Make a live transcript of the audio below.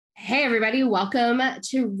Hey, everybody, welcome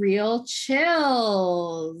to Real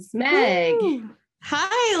Chills. Meg. Woo.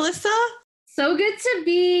 Hi, Alyssa. So good to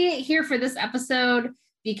be here for this episode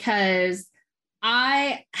because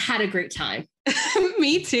I had a great time.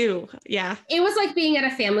 Me too. Yeah. It was like being at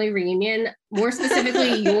a family reunion, more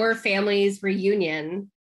specifically, your family's reunion.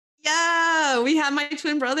 Yeah, we had my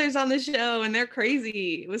twin brothers on the show and they're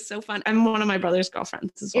crazy. It was so fun. I'm one of my brother's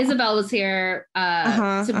girlfriends as well. Isabel was here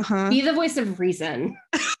to be the voice of reason.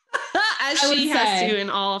 As she has to in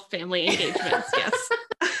all family engagements, yes.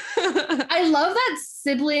 I love that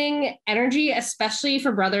sibling energy, especially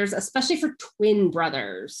for brothers, especially for twin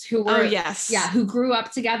brothers who were, who grew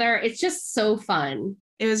up together. It's just so fun.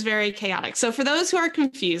 It was very chaotic. So for those who are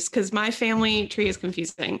confused, because my family tree is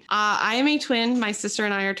confusing, I am a twin. My sister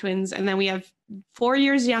and I are twins. And then we have 4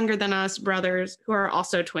 years younger than us brothers who are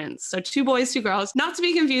also twins. So 2 boys, 2 girls, not to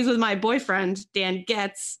be confused with my boyfriend, Dan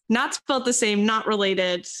Getz, not spelled the same, not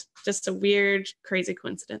related, just a weird, crazy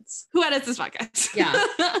coincidence. Who edits this podcast? Yeah.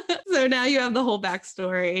 So now you have the whole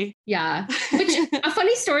backstory. Yeah. Which a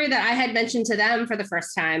funny story that I had mentioned to them for the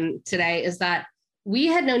first time today is that we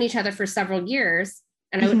had known each other for several years.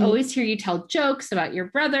 And I would always hear you tell jokes about your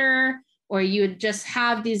brother, or you would just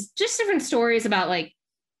have these just different stories about like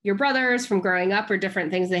your brothers from growing up or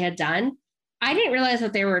different things they had done. I didn't realize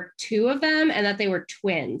that there were 2 of them and that they were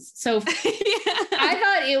twins. So I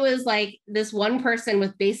thought it was like this one person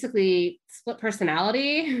with basically split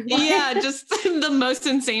personality. Yeah, just the most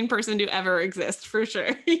insane person to ever exist, for sure.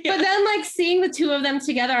 Yeah. But then like seeing the 2 of them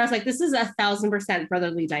together, I was like, this is 1,000%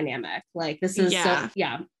 brotherly dynamic. Like this is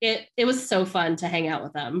it was so fun to hang out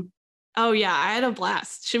with them. Oh yeah, I had a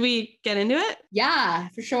blast. Should we get into it? Yeah,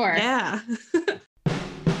 for sure. Yeah.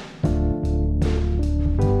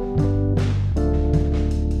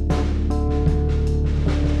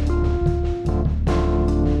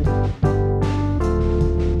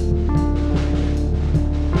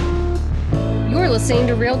 Listening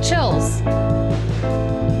to Real Chills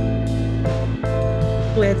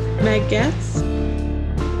with Meg Getz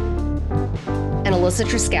and Alyssa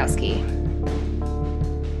Truskowski.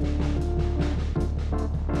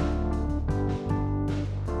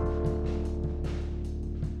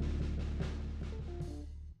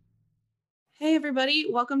 Hey everybody,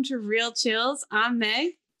 welcome to Real Chills. I'm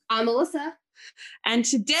Meg. I'm Alyssa. And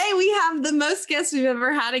today we have the most guests we've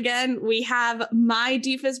ever had again. We have my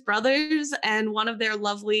Doofus brothers and one of their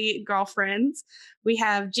lovely girlfriends. We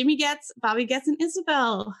have Jimmy Getz, Bobby Getz, and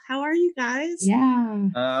Isabel. How are you guys?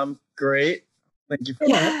 Yeah. Great. Thank you for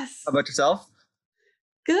that. How about yourself?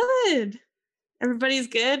 Good. Everybody's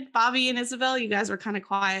good. Bobby and Isabel, you guys were kind of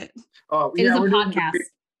quiet. Oh, yeah, it is a podcast.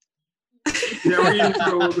 Yeah, we're getting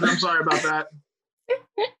through a little bit. I'm sorry about that.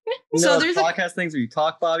 So there's podcast things where you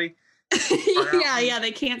talk, Bobby. yeah,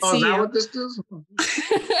 they can't see you. Is that you. what this is? Can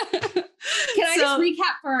I just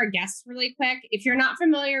recap for our guests really quick? If you're not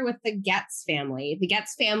familiar with the Getz family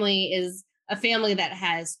is a family that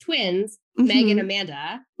has twins, Meg and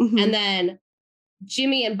Amanda, and then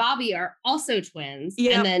Jimmy and Bobby are also twins,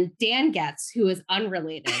 and then Dan Getz, who is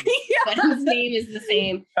unrelated, but whose name is the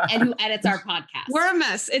same, and who edits our podcast. We're a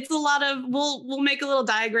mess. It's a lot of, we'll make a little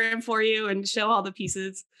diagram for you and show all the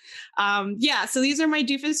pieces. So these are my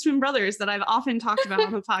Doofus twin brothers that I've often talked about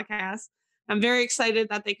on the podcast. I'm very excited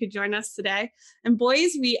that they could join us today. And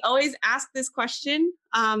boys, we always ask this question.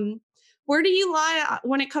 Where do you lie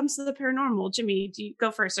when it comes to the paranormal? Jimmy, do you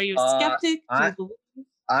go first? Are you a skeptic?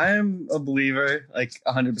 I'm a believer, like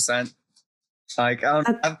 100%. Like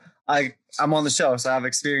I'm on the show, so I have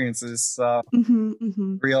experiences. So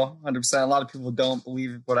real, 100%. A lot of people don't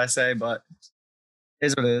believe what I say, but it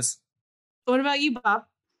is what it is. What about you, Bob?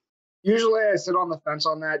 Usually I sit on the fence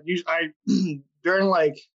on that. Usually during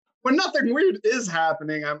like when nothing weird is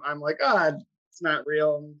happening, I'm like, it's not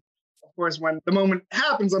real. And of course, when the moment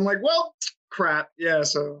happens, I'm like, well, crap. Yeah,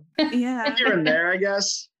 so here and there, I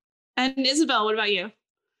guess. And Isabel, what about you?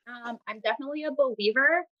 I'm definitely a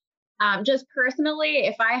believer. Just personally,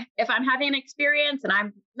 if I'm having an experience and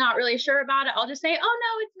I'm not really sure about it, I'll just say, oh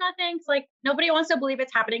no, it's nothing. It's like nobody wants to believe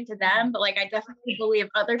it's happening to them, but like I definitely believe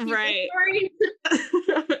other people's stories.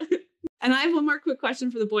 And I have one more quick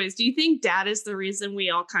question for the boys. Do you think Dad is the reason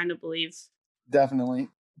we all kind of believe? Definitely.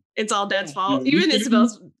 It's all Dad's fault. Even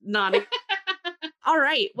Isabel's nodding. All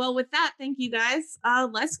right. Well, with that, thank you guys.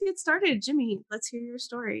 Let's get started. Jimmy, let's hear your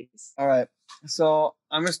stories. All right. So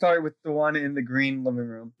I'm going to start with the one in the green living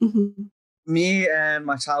room. Me and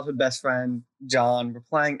my childhood best friend, John, were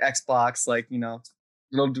playing Xbox, like, little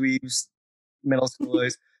dweebs, middle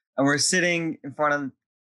schoolers. And we're sitting in front of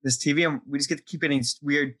this TV and we just keep getting these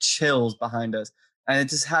weird chills behind us. And it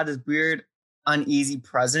just had this weird, uneasy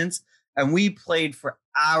presence. And we played for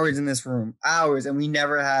hours in this room, hours, and we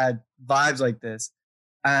never had vibes like this.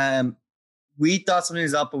 We thought something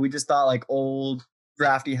was up, but we just thought like old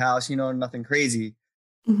drafty house, nothing crazy.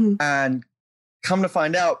 And come to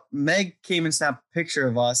find out, Meg came and snapped a picture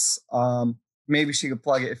of us. Maybe she could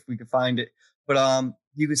plug it if we could find it. But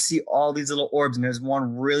you could see all these little orbs, and there's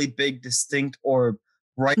one really big, distinct orb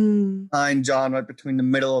right behind John, right between the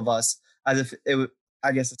middle of us, as if it was,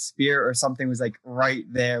 I guess, a spear or something was like right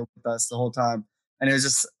there with us the whole time. And it was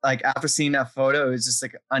just like, after seeing that photo, it was just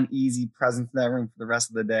like an uneasy presence in that room for the rest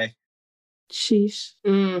of the day. Sheesh.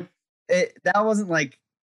 That wasn't like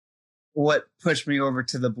what pushed me over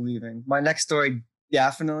to the believing. My next story,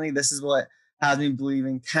 definitely, this is what has me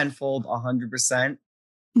believing tenfold, 100%.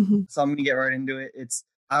 So I'm going to get right into it.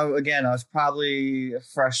 I was probably a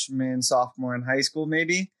freshman, sophomore in high school,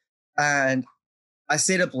 maybe. And I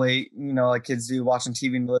stayed up late, like kids do, watching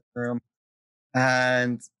TV in the living room.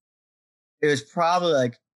 And it was probably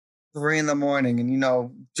like 3 a.m.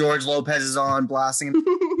 and, George Lopez is on blasting.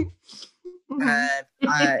 And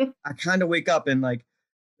I kind of wake up and like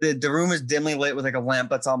the room is dimly lit with like a lamp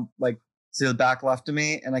that's on like to the back left of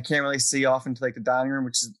me. And I can't really see off into like the dining room,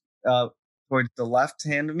 which is towards the left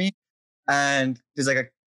hand of me. And there's like a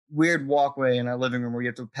weird walkway in our living room where you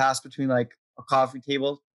have to pass between like a coffee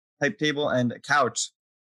table type table and a couch.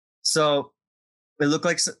 So it looked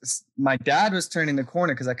like my dad was turning the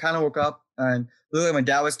corner, because I kind of woke up and it looked like my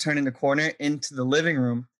dad was turning the corner into the living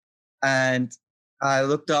room. And I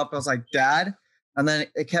looked up, I was like, Dad. And then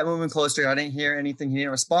it kept moving closer. I didn't hear anything. He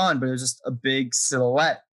didn't respond, but it was just a big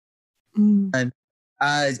silhouette. And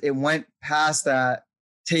as it went past that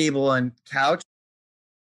table and couch,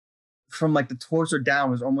 from like the torso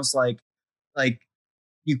down was almost like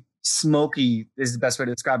you smoky is the best way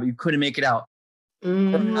to describe it. You couldn't make it out.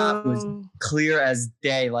 It was clear as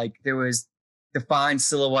day. Like there was defined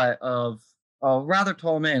silhouette of a rather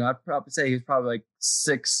tall man. I'd probably say he was probably like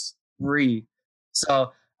 6'3".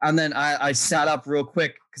 So, and then I sat up real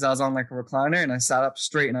quick because I was on like a recliner, and I sat up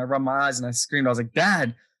straight and I rubbed my eyes and I screamed. I was like,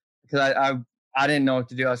 Dad, because I didn't know what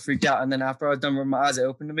to do. I was freaked out. And then after I was done rubbing my eyes, I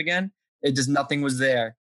opened them again. It just, nothing was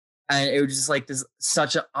there. And it was just like this,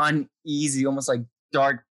 such an uneasy, almost like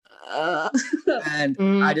dark. And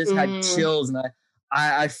I just had chills, and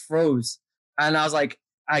I froze. And I was like,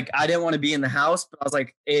 I didn't want to be in the house, but I was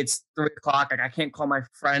like, it's 3 o'clock. Like I can't call my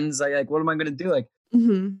friends. Like, what am I going to do? Like,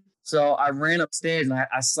 so I ran upstairs and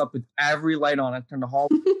I slept with every light on. I turned the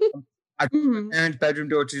hallway. I put my parents' bedroom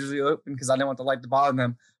door, which is usually open because I didn't want the light to bother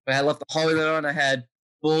them. But I left the hallway light on. I had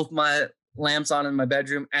both my lamps on in my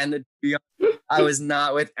bedroom and the TV on. I was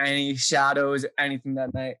not with any shadows or anything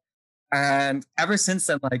that night. And ever since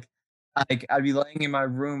then, like I'd be laying in my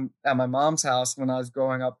room at my mom's house when I was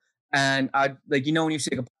growing up, and I'd like, when you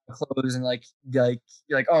see like a pile of clothes and like you're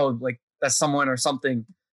like, oh, like that's someone or something,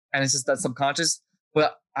 and it's just that subconscious.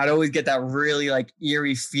 But I'd always get that really like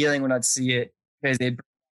eerie feeling when I'd see it, because they'd bring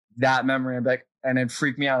that memory and it'd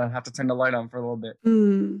freak me out. I'd have to turn the light on for a little bit.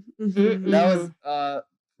 That was a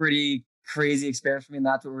pretty crazy experience for me, and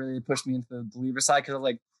that's what really pushed me into the believer side, because I was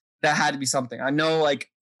like, that had to be something. I know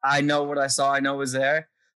what I saw. I know it was there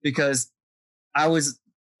because I was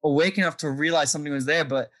awake enough to realize something was there,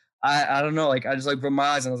 but I don't know. Like I just like rubbed my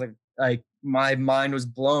eyes and I was like my mind was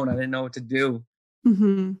blown. I didn't know what to do.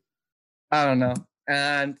 I don't know.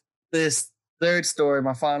 And this third story,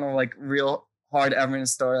 my final like real hard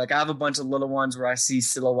evidence story. Like I have a bunch of little ones where I see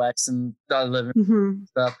silhouettes and living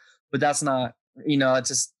stuff, but that's not, it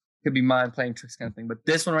just could be mind playing tricks kind of thing. But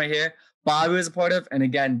this one right here, Bobby was a part of, and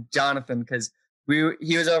again, Jonathan, because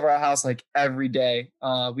he was over our house like every day.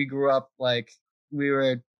 We grew up like we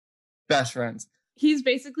were best friends. He's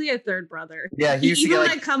basically a third brother. Yeah, he used to get, when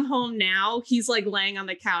like, I come home now, he's like laying on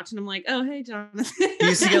the couch, and I'm like, "Oh, hey, Jonathan." He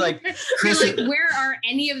used to get like Christmas. Like, where are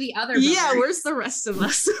any of the other brothers? Yeah, where's the rest of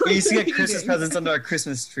us? We used to get Christmas presents under our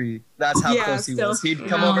Christmas tree. That's how close he was. He'd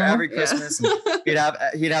come over every Christmas. And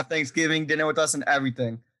he'd have Thanksgiving dinner with us and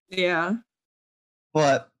everything. Yeah.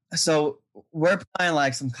 But so we're playing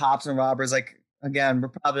like some cops and robbers. Like again, we're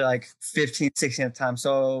probably like 15, 16 at the time.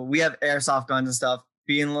 So we have airsoft guns and stuff.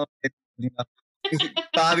 Being a little bit,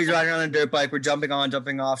 Bobby's riding on a dirt bike. We're jumping on,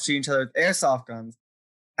 jumping off, shooting each other with airsoft guns.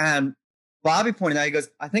 And Bobby pointed out, he goes,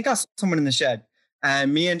 I think I saw someone in the shed.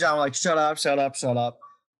 And me and John were like, shut up, shut up, shut up.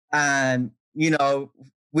 And,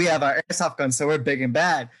 we have our airsoft guns, so we're big and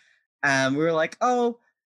bad. And we were like, oh,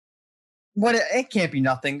 what? It can't be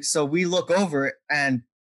nothing. So we look over, and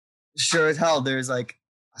sure as hell, there's like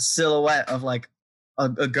a silhouette of like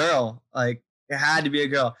a girl. Like it had to be a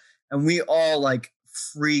girl. And we all like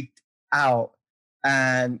freaked out.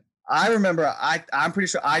 And I remember I'm pretty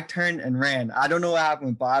sure I turned and ran. I don't know what happened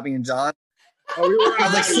with Bobby and John. Oh, we were I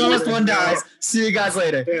was like, so much fun, guys. See you guys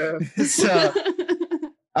later. Yeah. So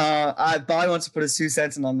Bobby wants to put his 2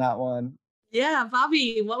 cents in on that one. Yeah,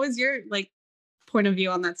 Bobby, what was your point of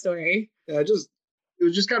view on that story? Yeah, it was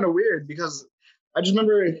just kind of weird because I just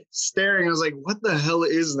remember staring. I was like, what the hell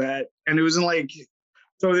is that? And it was in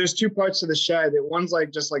so there's 2 parts to the shed. One's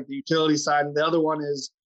just the utility side, and the other one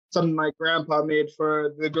is something my grandpa made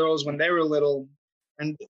for the girls when they were little.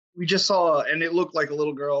 And we just saw, and it looked like a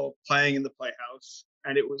little girl playing in the playhouse,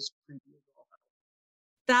 and it was creepy.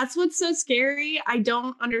 That's what's so scary. I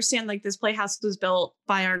don't understand. This playhouse was built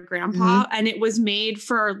by our grandpa, and it was made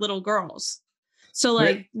for little girls. So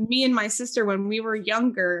me and my sister, when we were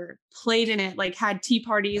younger, played in it, had tea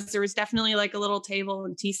parties. There was definitely a little table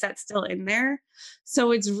and tea set still in there.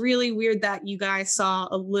 So it's really weird that you guys saw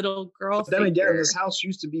a little girl. But then again, this house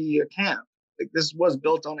used to be a camp. This was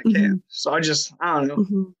built on a camp. So I don't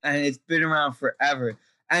know. And it's been around forever.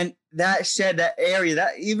 And that shed, that area,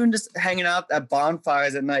 that even just hanging out at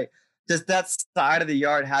bonfires at night, just that side of the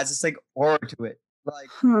yard has this aura to it.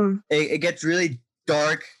 It gets really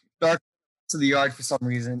dark to the yard for some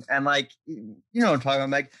reason. And you know what I'm talking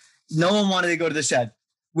about, no one wanted to go to the shed.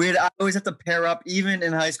 Weird. I always have to pair up, even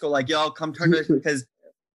in high school, yo, come turn to because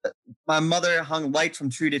my mother hung lights from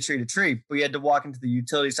tree to tree to tree, but we had to walk into the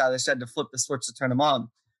utility side of the shed to flip the switch to turn them on.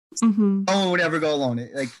 No one would ever go alone.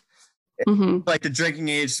 The drinking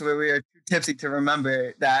age where we are too tipsy to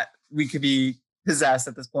remember that we could be possessed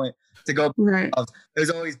at this point to go. Right. There's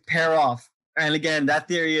always pair off. And again, that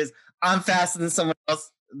theory is I'm faster than someone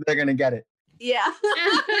else. They're going to get it. Yeah.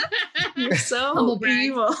 You're so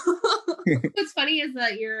evil. What's funny is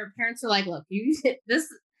that your parents are like, look,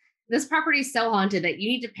 this property is so haunted that you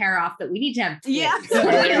need to pair off, that we need to have twins. Yeah.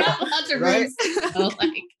 You're not allowed to Right?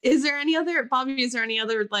 Is there any other, Bobby,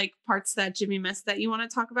 parts that Jimmy missed that you want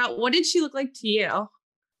to talk about? What did she look like to you?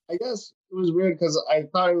 I guess it was weird because I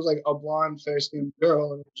thought it was a blonde, fair-skinned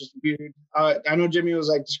girl, and it was just weird. I know Jimmy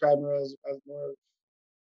was describing her as more of,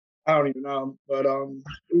 I don't even know, but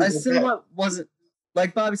a silhouette wasn't,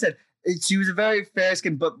 like Bobby said, she was a very fair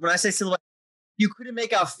skin, but when I say silhouette, you couldn't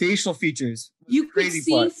make out facial features. You could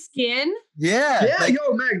see skin? Yeah. Yeah,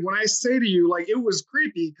 yo, Meg, when I say to you, it was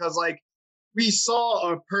creepy because, we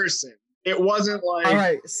saw a person. It wasn't All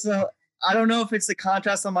right, so I don't know if it's the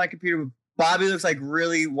contrast on my computer, but Bobby looks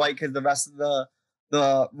really white because the rest of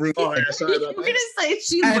the room. Oh, yeah, sorry about You're that. going to say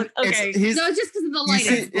she looked, okay. No, it's just because of the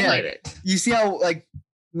lighting. You see how,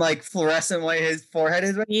 fluorescent white his forehead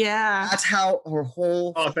is? Right? Yeah. That's how her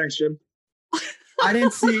whole... Oh, thanks, Jim. I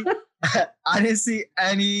didn't see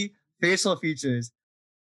any facial features.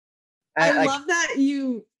 I love that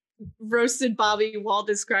you roasted Bobby while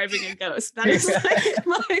describing a ghost. That is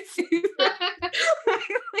my favorite.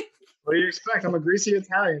 What do you expect? I'm a greasy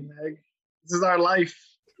Italian, Meg. This is our life.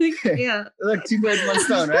 Yeah. Look, 2 birds, 1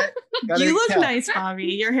 stone, right? You look nice, Bobby.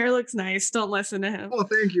 Your hair looks nice. Don't listen to him. Oh,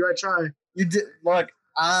 thank you. I try. You did. Look,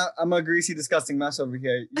 I'm a greasy, disgusting mess over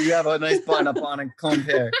here. You have a nice bun up on and combed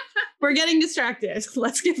hair. We're getting distracted.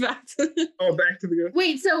 Let's get back to back to the ghost.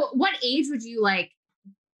 Wait, so what age would you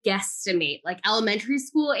guesstimate? Elementary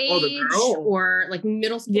school age or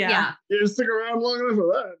middle school? Yeah. You didn't stick around long enough for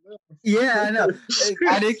that. No. Yeah, I know.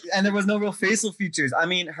 And there was no real facial features. I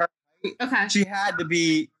mean, Okay. She had to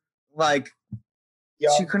be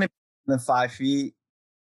she couldn't be 5 feet.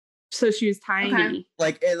 So she was tiny.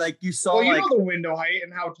 Okay. You saw you know the window height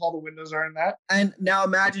and how tall the windows are in that. And now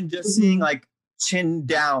imagine just seeing chin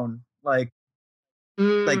down,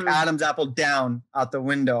 Adam's apple down out the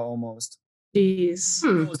window almost. Jeez.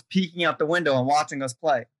 It was peeking out the window and watching us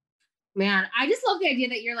play. Man, I just love the idea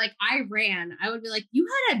that you're I ran. I would be you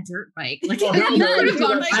had a dirt bike. It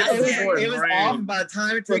was off by the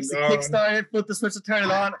time it takes to kickstart it, flip the switch to turn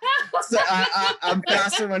it on. So I'm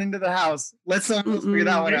faster running to the house. Let someone else figure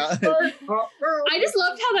that one out. I just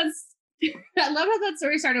loved how I love how that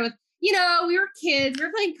story started with, we were kids, we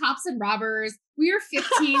were playing cops and robbers. We were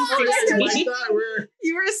 15, 16.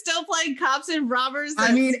 You were still playing cops and robbers.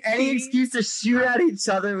 I mean, any excuse to shoot at each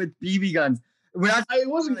other with BB guns. It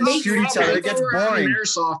wasn't shoot each other. It gets boring. An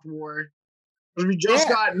airsoft war. We just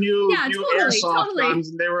got new airsoft guns,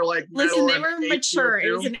 and they were listen, they were mature.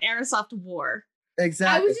 It was an airsoft war.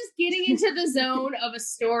 Exactly. I was just getting into the zone of a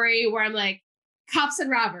story where I'm cops and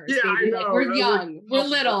robbers. Yeah, I know. We're young, we're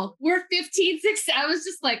little, we're 15, 16. I was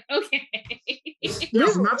just okay.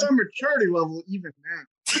 That's our maturity level even now.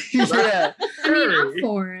 Yeah. I mean, I'm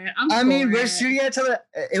for it. We're shooting at each other.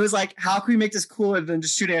 It was how can we make this cooler than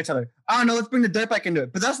just shooting at each other? I don't know. Let's bring the dirt bike into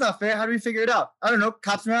it. But that's not fair. How do we figure it out? I don't know.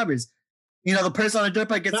 Cops and robbers. the person on the dirt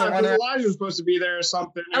bike gets No, the runner. Elijah's supposed to be there or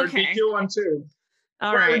something. It would be Okay. 2-on-2.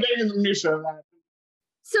 All We're right. getting the minutia of that.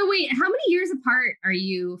 So wait, how many years apart are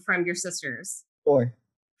you from your sisters? 4.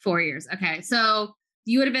 4 years. Okay. So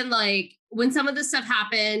you would have been like, when some of this stuff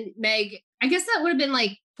happened, Meg, I guess that would have been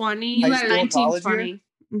like 20, You had a 19, college year? 20.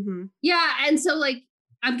 Mm-hmm. Yeah, and so like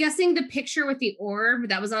I'm guessing the picture with the orb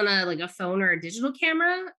that was on a phone or a digital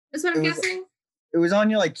camera is what I'm It was- guessing. It was on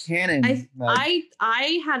your like Canon.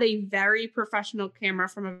 I had a very professional camera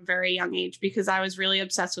from a very young age because I was really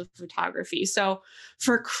obsessed with photography. So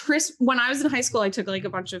for when I was in high school, I took like a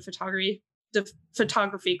bunch of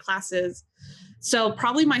photography classes. So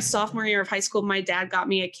probably my sophomore year of high school, my dad got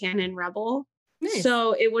me a Canon Rebel. Nice.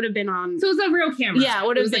 So it would have been on. So it was a real camera. Yeah, it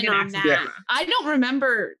would have was been like an on actual that. camera. I don't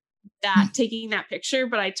remember that taking that picture,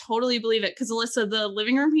 but I totally believe it because Alyssa, the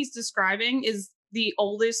living room he's describing is the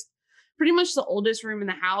oldest, pretty much the oldest room in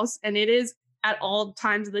the house, and it is at all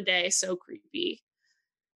times of the day so creepy.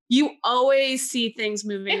 You always see things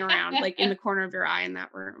moving around, like in the corner of your eye in that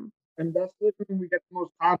room. And that's the room we get the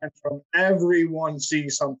most comments from. Everyone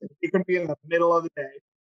sees something. It could be in the middle of the day.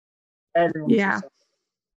 Everyone Yeah. sees something.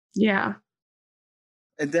 Yeah.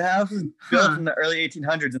 And the house was built in the early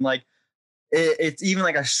 1800s, and like it's even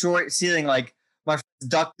like a short ceiling. Like my friends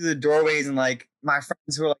duck through the doorways, and like my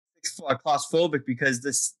friends who are like 6 foot are claustrophobic because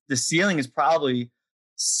the ceiling is probably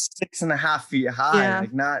 6.5 feet high, Yeah.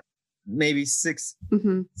 like not maybe 6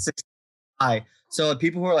 Mm-hmm. high. So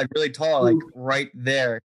people who are like really tall are like right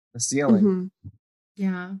there, the ceiling. Mm-hmm.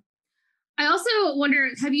 Yeah. I also wonder,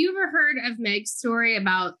 have you ever heard of Meg's story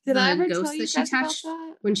about Did I the ever ghost tell you that she guys about touched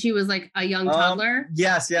that? when she was like a young toddler?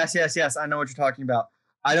 Yes. I know what you're talking about.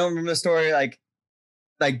 I don't remember the story like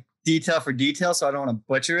detail for detail, so I don't want to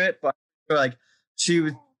butcher it. But like she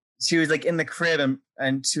was like in the crib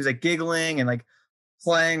and she was like giggling and like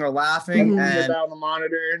playing or laughing, Mhm. She was and out on the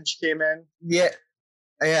monitor and she came in.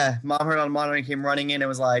 yeah, mom heard on the monitor and came running in and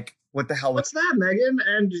was like, "What the hell was?" What's that, Megan?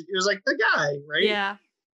 And it was like the guy, right? Yeah.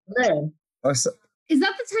 Man. Or so, Is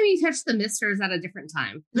that the time you touched the mist, or is that a different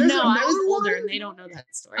time? There's No, I was another older one? and they don't know that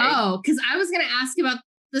story. Oh, because I was going to ask about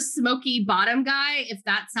the smoky bottom guy, if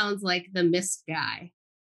that sounds like the mist guy.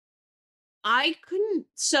 I couldn't.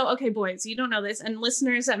 So, okay, boys, you don't know this. And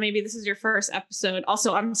listeners, that maybe this is your first episode.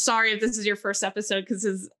 Also, I'm sorry if this is your first episode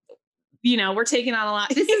because, we're taking on a lot.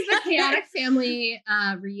 This is the chaotic family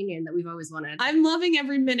reunion that we've always wanted. I'm loving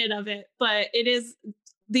every minute of it, but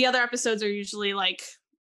the other episodes are usually like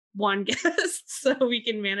one guest, so we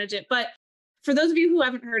can manage it. But for those of you who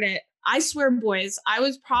haven't heard it, I swear, boys, I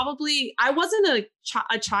wasn't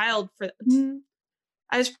a child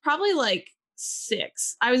I was probably like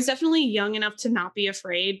 6. I was definitely young enough to not be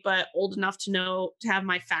afraid, but old enough to have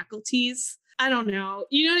my faculties. I don't know.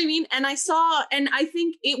 You know what I mean? And I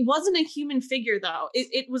think it wasn't a human figure though.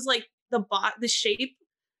 It was like the shape,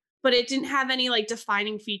 but it didn't have any like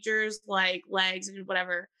defining features like legs and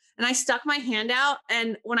whatever. And I stuck my hand out,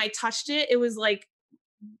 and when I touched it, it was like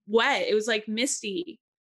wet. It was like misty.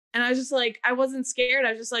 And I was just like, I wasn't scared.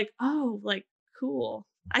 I was just like, oh, like cool.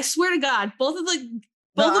 I swear to God, both of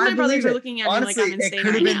my brothers are looking at honestly, me like I'm insane it could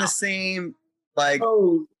have right been now. the same like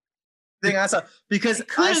Oh, thing I saw because It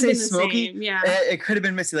could I have say been the smoky. same, yeah. It could have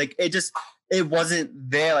been misty. Like it wasn't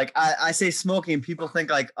there. Like I say smoky, and people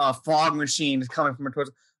think like a fog machine is coming from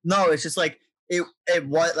towards. No, it's just like it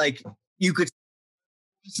was like you could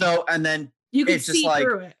and then You could it's just see like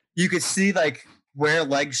through it. you could see like where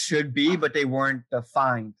legs should be, but they weren't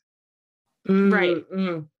defined. Right.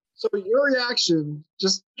 so your reaction,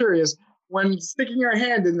 just curious, when sticking your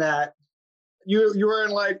hand in that, you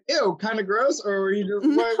weren't like, ew, kind of gross, or were you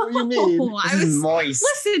just, what do you mean? No, I This is was moist.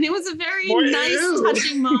 Listen, it was a very Boy, nice, ew.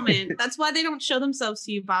 touching moment. That's why they don't show themselves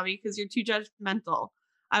to you, Bobby, because you're too judgmental.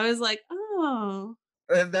 I was like, oh.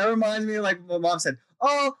 That reminds me of like what mom said.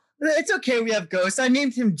 Oh, it's okay. We have ghosts. I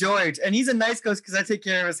named him George, and he's a nice ghost because I take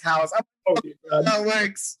care of his house. Oh, my God. That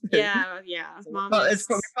works. Yeah. Mom. Well, is-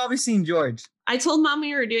 we've probably seen George. I told mom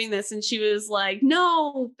we were doing this, and she was like,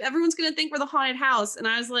 no, everyone's going to think we're the haunted house. And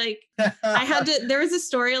I was like, there was a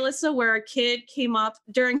story, Alyssa, where a kid came up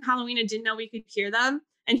during Halloween and didn't know we could hear them.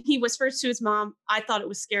 And he whispers to his mom, I thought it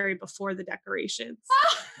was scary before the decorations.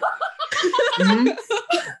 Mhm.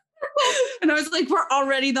 And I was like, we're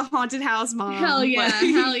already the haunted house, mom. Hell yeah. Like-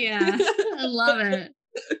 Hell yeah. I love it.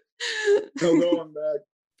 No going back.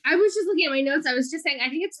 I was just looking at my notes. I was just saying, I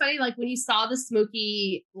think it's funny, like when you saw the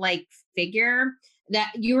smoky like figure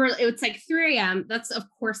that it's like 3 a.m. That's of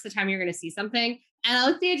course the time you're going to see something. And I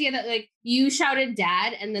like the idea that like you shouted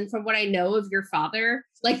dad. And then from what I know of your father,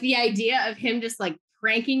 like the idea of him just like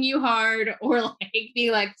cranking you hard or like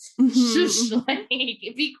being like, shush, like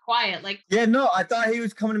be quiet. Like, yeah, no, I thought he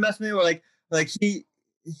was coming to mess with me, or like he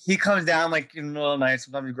comes down like in the middle of the night,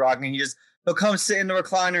 sometimes he's groggy, and he'll come sit in the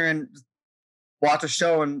recliner and watch a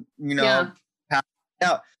show and pass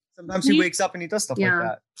out. Sometimes he wakes up and he does stuff like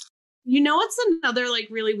that. You know what's another like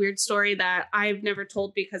really weird story that I've never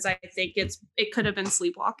told because I think it could have been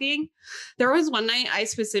sleepwalking. There was one night I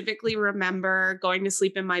specifically remember going to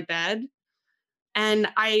sleep in my bed, and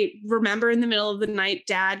I remember in the middle of the night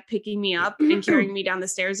Dad picking me up and carrying me down the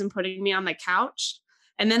stairs and putting me on the couch.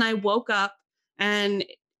 And then I woke up and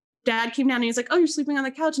Dad came down and he's like, "Oh, you're sleeping on the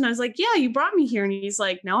couch." And I was like, "Yeah, you brought me here." And he's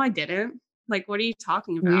like, "No, I didn't. Like, what are you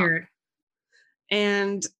talking about?" Weird.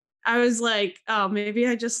 And I was like, "Oh, maybe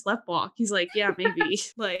I just sleptwalk." He's like, "Yeah, maybe."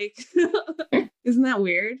 Like, isn't that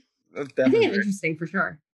weird? I think it's interesting for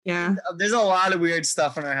sure. Yeah. There's a lot of weird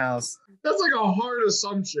stuff in our house. That's like a hard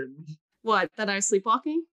assumption. What? That I was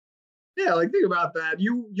sleepwalking? Yeah, like think about that.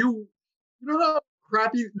 You know how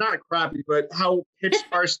crappy, not crappy, but how pitched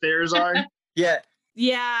our stairs are? Yeah.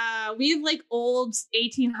 Yeah, we have like old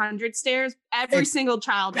 1800 stairs. Every single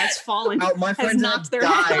child that's fallen My has friends knocked their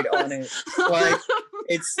died head on it. Like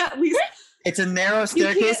it's at least it's a narrow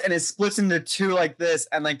staircase and it splits into two like this,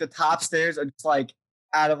 and like the top stairs are just like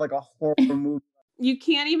out of like a horror movie. you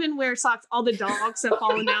can't even wear socks. All the dogs have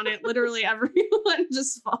fallen down it. Literally everyone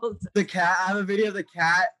just falls. The cat, I have a video of the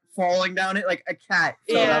cat falling down it, like a cat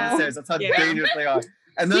fell down the stairs. That's how dangerous they are.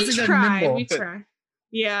 And those things are nimble. We try.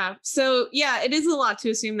 Yeah. So yeah, it is a lot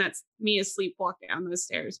to assume that's me asleep walking down those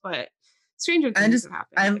stairs, but stranger things have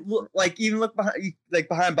happened. And like even look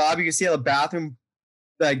behind Bob, you can see how the bathroom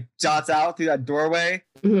like jots out through that doorway.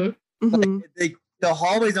 Like, the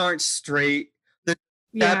hallways aren't straight. The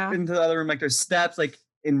step into the other room, like there's steps like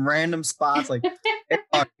in random spots. Like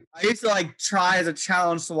I used to like try as a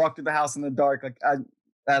challenge to walk through the house in the dark, like at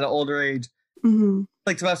an older age.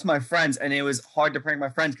 Like to mess with my friends, and it was hard to prank my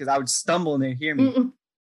friends because I would stumble and they'd hear me.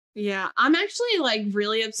 Yeah, I'm actually like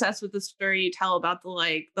really obsessed with the story you tell about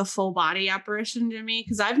the full body apparition to me,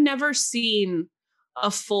 because I've never seen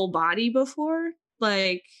a full body before.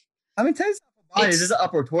 Like, I mean, tell you something, body is just an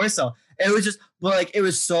upper torso. It was just like it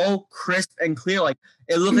was so crisp and clear, like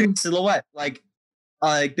it looked like a silhouette. Like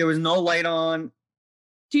there was no light on.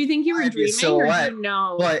 Do you think you were dreaming, or do you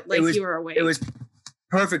know, but like you were awake? It was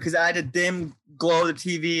perfect because I had a dim glow of the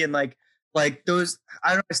TV and like those,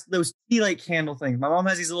 I don't know, those tea light candle things. My mom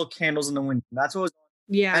has these little candles in the window. That's what was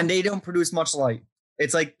on. Yeah. And they don't produce much light.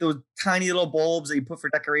 It's like those tiny little bulbs that you put for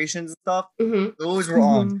decorations and stuff. Those were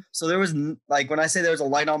on. So there was like, when I say there was a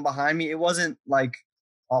light on behind me, it wasn't like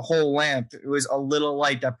a whole lamp. It was a little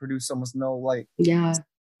light that produced almost no light. Yeah.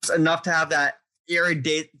 It's enough to have that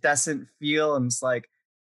iridescent feel. And it's like,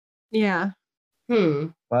 yeah.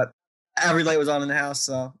 But every light was on in the house,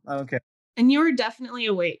 so I don't care. And you were definitely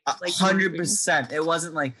awake. Like 100%. It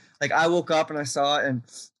wasn't like I woke up and I saw it, and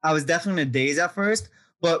I was definitely in a daze at first.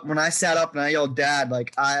 But when I sat up and I yelled "Dad,"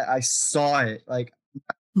 like I saw it. Like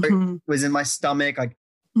it was in my stomach. Like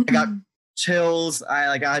I got chills.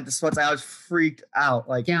 I had the sweats. I was freaked out.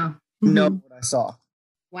 Like know what I saw.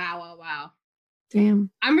 Wow. Damn.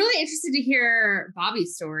 I'm really interested to hear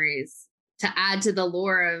Bobby's stories to add to the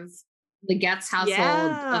lore of the Getz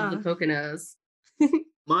household of the Poconos.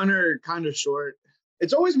 Mine are kind of short.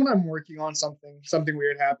 It's always when I'm working on something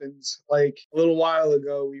weird happens. Like a little while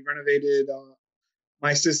ago, we renovated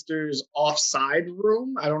my sister's offside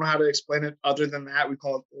room. I don't know how to explain it other than that. We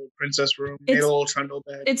call it the princess room. Made a little trundle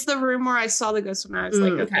bed. It's the room where I saw the ghost when I was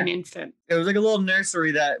an infant. It was like a little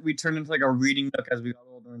nursery that we turned into like a reading nook as we got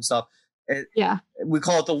older and stuff. We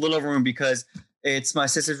call it the little room because it's my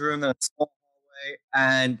sister's room, a small hallway,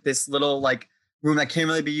 and this little like room that can't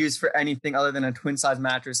really be used for anything other than a twin size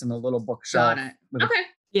mattress and a little bookshelf. Got it. Okay.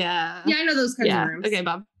 Yeah, I know those kinds of rooms. Okay,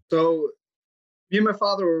 Bob. So me and my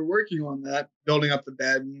father were working on that, building up the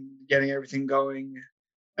bed and getting everything going.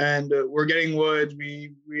 And we're getting wood.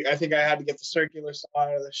 I think I had to get the circular saw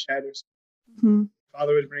out of the shed or something.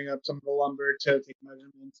 Father would bring up some of the lumber to take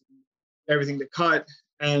measurements and everything to cut.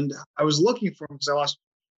 And I was looking for him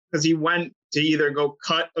because he went to either go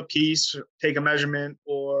cut a piece, take a measurement,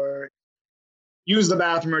 or use the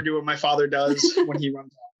bathroom or do what my father does when he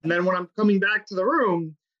runs off. And then when I'm coming back to the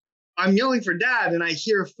room, I'm yelling for Dad and I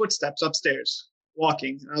hear footsteps upstairs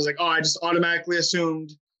walking. And I was like, I just automatically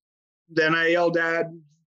assumed. Then I yell Dad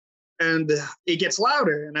and it gets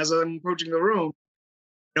louder. And as I'm approaching the room,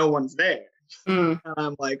 no one's there. And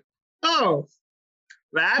I'm like, oh,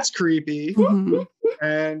 that's creepy.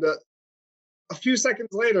 And a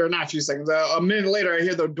minute later, I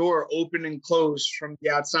hear the door open and close from the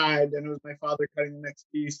outside, and it was my father cutting the next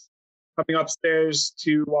piece. coming upstairs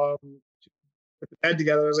to put the bed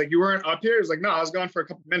together. I was like, "You weren't up here?" He was like, "No, I was gone for a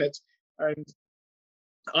couple minutes." And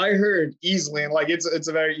I heard easily, and like it's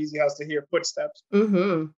a very easy house to hear footsteps.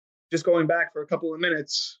 Mm-hmm. Just going back for a couple of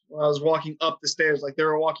minutes when I was walking up the stairs, like they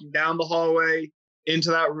were walking down the hallway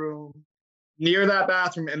into that room, near that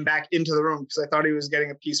bathroom, and back into the room because I thought he was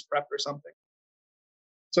getting a piece prep or something.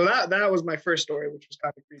 So that was my first story, which was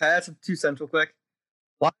kind of creepy. Can I add some 2 cents real quick?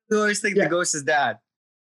 Why do you always think the ghost is dad?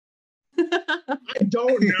 I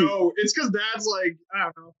don't know. It's because Dad's like, I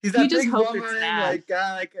don't know. He's that You just big hope it's lumbering, dad. like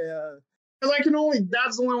guy, like Because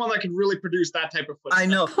Dad's the only one that can really produce that type of footstep. I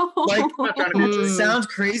know. Like, I'm not trying to be it rude. sounds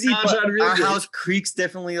crazy, I'm but trying to be our rude. house creaks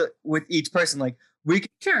differently with each person. Like we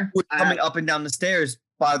Sure. were coming up and down the stairs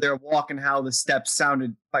by their walk and how the steps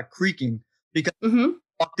sounded by creaking because Mm-hmm.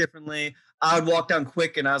 walk differently. I would walk down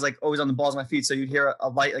quick and I was like always on the balls of my feet. So you'd hear a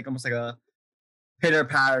light, like almost like a pitter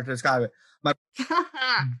patter to describe it.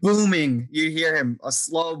 Booming. You'd hear him, a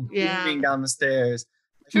slow booming down the stairs.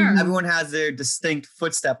 Sure. Everyone has their distinct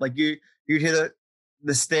footstep. Like you'd hear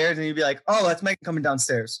the stairs and you'd be like, oh, that's Megan coming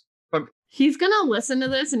downstairs. He's gonna listen to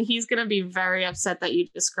this and he's gonna be very upset that you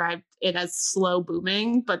described it as slow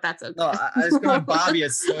booming, but that's okay. No, I just go with Bobby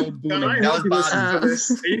as slow God, booming. I That hope was he listens Bobby. to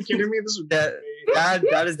this. Are you kidding me? This is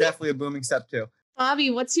That is definitely a booming step too. Bobby,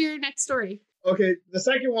 what's your next story? Okay. The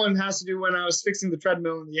second one has to do when I was fixing the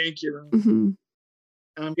treadmill in the Yankee room. Mm-hmm.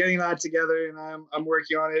 And I'm getting that together and I'm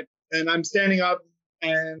working on it. And I'm standing up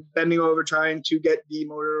and bending over trying to get the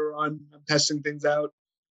motor on. I'm testing things out.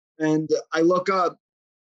 And I look up.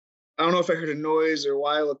 I don't know if I heard a noise or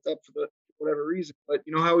why I looked up for whatever reason, but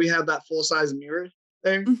you know how we have that full-size mirror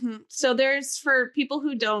there? Mm-hmm. So there's, for people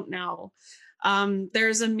who don't know,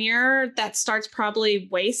 there's a mirror that starts probably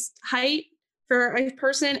waist height for a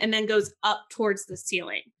person and then goes up towards the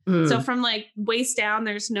ceiling. So from like waist down,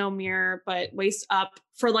 there's no mirror, but waist up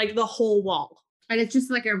for like the whole wall. And it's just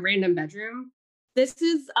like a random bedroom. This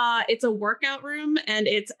is it's a workout room and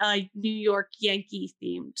it's a New York Yankee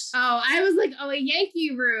themed. Oh, I was like, a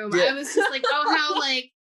Yankee room. Yeah. I was just like,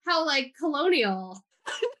 how colonial.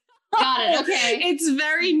 Got it. Okay. It's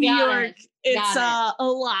very New Got York. it. It's Got a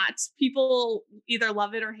lot. People either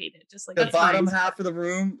love it or hate it. Just like The that's bottom mine. half of the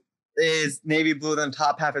room is navy blue, then the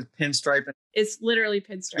top half is pinstripe and It's literally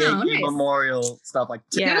pinstripe. Oh, Yankee nice. memorial stuff like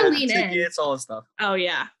Yeah. Gotta lean in. tickets, all this stuff. Oh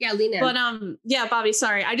yeah. Yeah, lean in. But yeah, Bobby,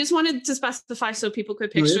 sorry. I just wanted to specify so people could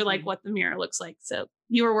No, picture you're like fine. what the mirror looks like. So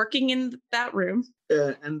you were working in that room.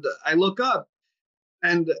 And I look up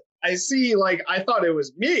and I see, like, I thought it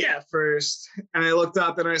was me at first. And I looked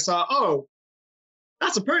up and I saw, oh,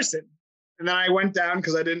 that's a person. And then I went down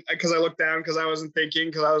because I looked down because I wasn't thinking,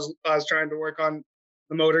 because I was trying to work on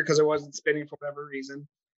the motor because it wasn't spinning for whatever reason.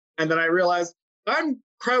 And then I realized I'm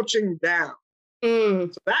crouching down. So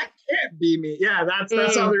that can't be me. Yeah, that's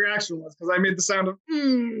how the reaction was, because I made the sound of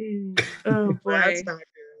Oh boy. that's not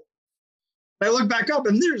good. I look back up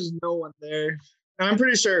and there's no one there. And I'm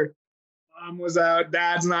pretty sure Mom was out,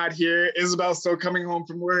 Dad's not here, Isabel's still coming home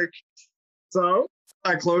from work. So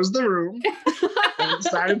I closed the room and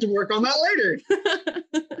decided to work on that later.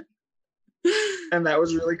 And that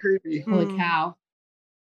was really creepy. Holy cow.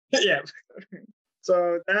 Yeah.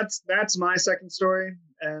 So that's my second story.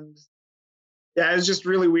 And yeah, it was just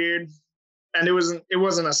really weird. And it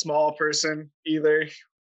wasn't a small person either.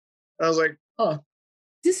 I was like, oh.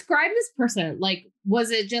 Describe this person. Like,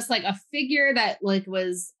 was it just like a figure that like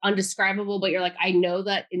was undescribable, but you're like, I know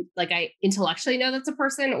that, I intellectually know that's a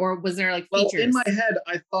person, or was there like Well, features? in my head,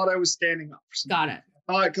 I thought I was standing up. Got it.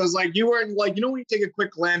 Because like you weren't like, you know, when you take a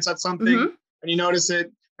quick glance at something Mhm. and you notice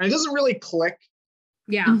it, and it doesn't really click,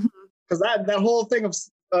 Yeah. because that whole thing of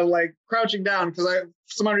like crouching down, because for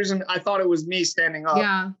some odd reason I thought it was me standing up,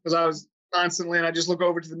 Yeah. because I was constantly, and I just look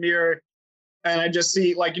over to the mirror and I just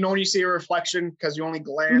see, like, you know, when you see a reflection because you only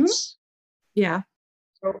glance. Yeah.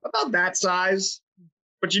 So about that size,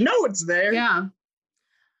 but you know it's there. Yeah.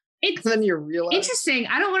 It's And then you realize. interesting.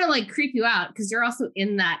 I don't want to like creep you out because you're also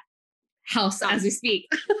in that house as we speak.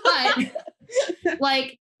 But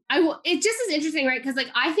like, it just is interesting, right? Because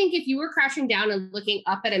like, I think if you were crouching down and looking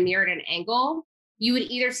up at a mirror at an angle, you would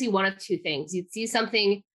either see one of two things. You'd see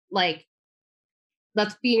something like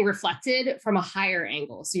that's being reflected from a higher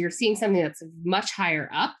angle. So you're seeing something that's much higher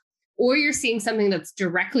up, or you're seeing something that's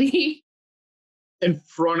directly in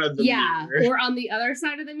front of the mirror. or on the other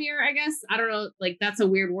side of the mirror, I guess. I don't know. Like, that's a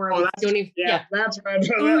weird word. Oh, that's, Don't even, that's right.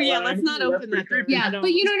 Oh, yeah, let's not open that door. yeah, I don't-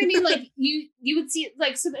 but you know what I mean? Like you would see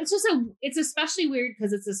like, so it's especially weird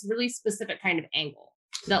because it's this really specific kind of angle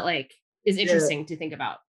that like is interesting to think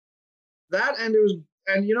about. That, and it was,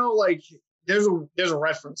 and you know, like there's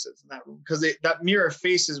references in that room because that mirror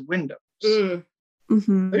faces windows.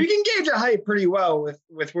 Mm-hmm. You can gauge a height pretty well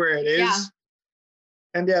with where it is. Yeah.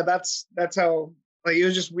 And yeah, that's how, like, it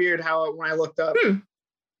was just weird how when I looked up.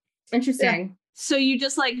 Interesting. So you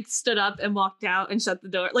just like stood up and walked out and shut the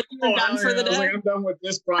door, like you were done for the I was day. like, I'm done with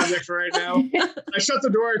this project right now. I shut the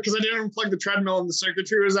door because I didn't unplug the treadmill and the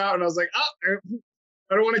circuitry was out, and I was like, oh,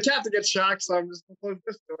 I don't want a cat to get shocked, so I'm just gonna close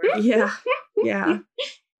this door. Yeah. Yeah.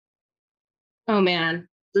 Oh man.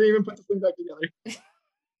 Didn't even put the thing back together.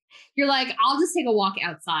 You're like, I'll just take a walk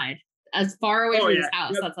outside as far away from this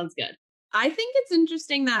house. Yep. That sounds good. I think it's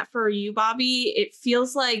interesting that for you, Bobby, it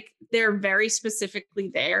feels like they're very specifically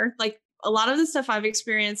there. Like a lot of the stuff I've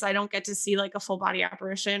experienced, I don't get to see like a full body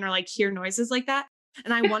apparition or like hear noises like that.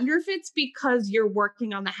 And I wonder if it's because you're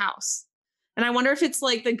working on the house. And I wonder if it's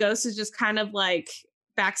like the ghost is just kind of like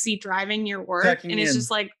backseat driving your work. Checking and it's in.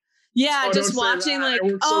 just like, yeah, Oh, just don't say watching that. like,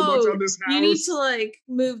 I work so much oh, on this you need house. to like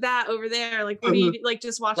move that over there. Like, what do you like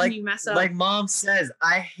just watching you mess up? Like mom says,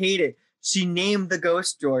 I hate it. She named the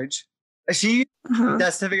ghost George. She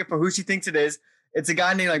that certificate for who she thinks it is. It's a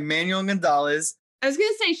guy named like Manuel Gonzalez. I was gonna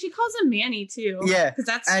say she calls him Manny too. Yeah, because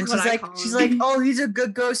that's and what she's I like, call she's him. like, oh, he's a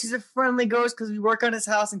good ghost. He's a friendly ghost because we work on his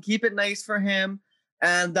house and keep it nice for him,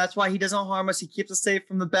 and that's why he doesn't harm us. He keeps us safe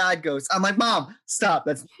from the bad ghosts. I'm like, mom, stop.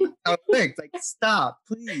 That's not how it works. Like, stop,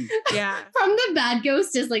 please. Yeah. From the bad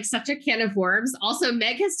ghost is like such a can of worms. Also,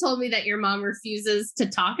 Meg has told me that your mom refuses to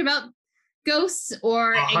talk about ghosts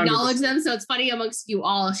or 100%. acknowledge them. So it's funny amongst you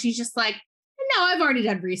all. She's just like, no, I've already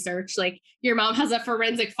done research. Like your mom has a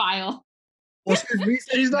forensic file. Well, she's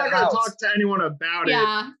She's not going to talk to anyone about it.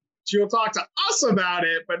 Yeah. She'll talk to us about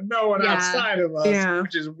it, but no one Yeah. outside of us, Yeah.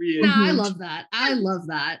 which is weird. No, I love that. I love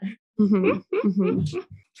that.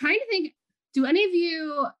 Trying to think, do any of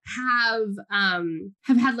you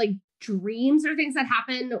have had like dreams or things that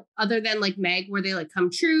happen other than like Meg where they like come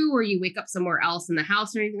true or you wake up somewhere else in the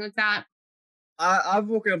house or anything like that? I've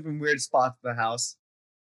woken up in weird spots in the house.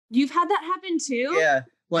 You've had that happen too? Yeah,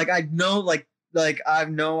 like I know, like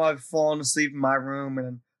I've fallen asleep in my room,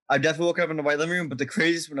 and I've definitely woken up in the white living room. But the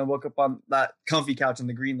craziest when I woke up on that comfy couch in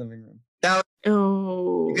the green living room. That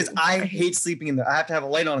was because I hate sleeping in there. I have to have a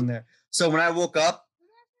light on in there. So when I woke up,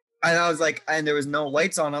 and I was like, and there was no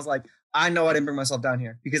lights on, I was like, I know I didn't bring myself down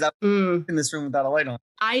here because I'm in this room without a light on.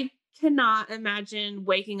 I cannot imagine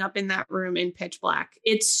waking up in that room in pitch black.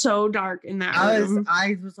 It's so dark in that room.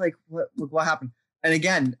 I was like, what happened? And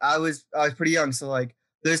again, I was pretty young, so like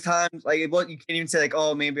there's times like you can't even say like,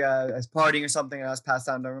 oh, maybe I was partying or something and I was passed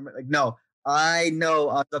out and I remember. Like, no, I know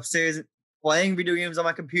I was upstairs playing video games on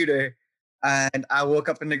my computer and I woke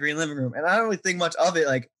up in the green living room and I don't really think much of it,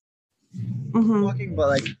 like walking, but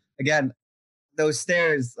like again, those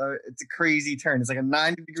stairs it's a crazy turn. It's like a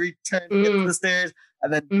 90-degree turn to get to the stairs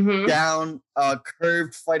and then down a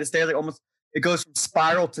curved flight of stairs, like almost it goes from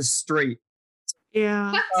spiral to straight.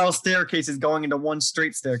 Yeah. Spiral staircases going into one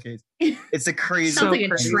straight staircase. It's a crazy. Sounds like a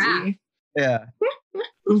crazy. trap. Yeah.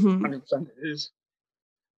 100% it is.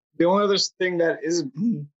 The only other thing that is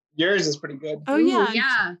yours is pretty good. Oh yeah.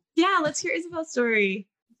 Yeah. Yeah, let's hear Isabel's story.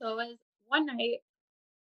 So it was one night,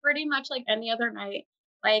 pretty much like any other night.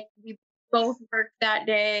 Like we both worked that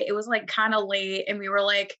day. It was like kind of late and we were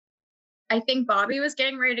like, I think Bobby was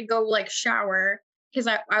getting ready to go like shower because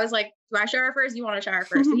I was like, do I shower first? You want to shower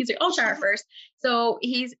first? And he's like, I'll shower first. So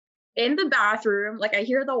he's in the bathroom. Like I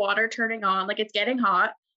hear the water turning on, like it's getting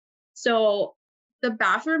hot. So the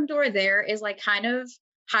bathroom door there is like kind of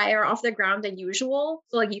higher off the ground than usual.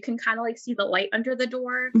 So like you can kind of like see the light under the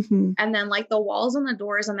door. And then like the walls and the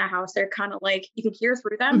doors in the house, they're kind of like, you could hear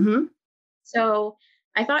through them. So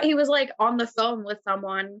I thought he was like on the phone with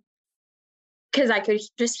someone because I could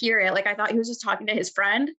just hear it. Like I thought he was just talking to his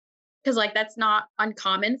friend because like that's not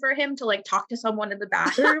uncommon for him to like talk to someone in the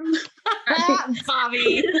bathroom.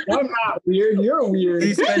 Bobby. I'm not weird. You're weird.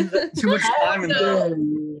 He spends too much time in there.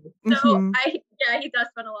 So he does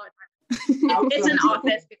spend a lot of time. It's an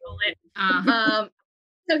office, we call it.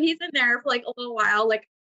 So he's in there for like a little while. Like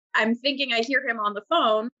I'm thinking I hear him on the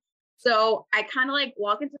phone. So I kind of like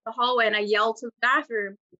walk into the hallway and I yell to the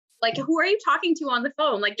bathroom, like, who are you talking to on the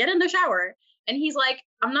phone? Like, get in the shower. And he's like,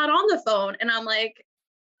 I'm not on the phone. And I'm like,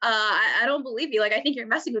 I don't believe you. Like, I think you're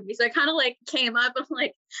messing with me. So I kind of like came up. I'm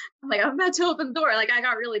like, I'm about to open the door. Like, I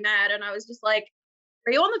got really mad. And I was just like,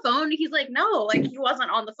 are you on the phone? And he's like, no, like he wasn't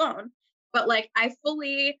on the phone. But like, I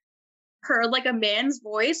fully heard like a man's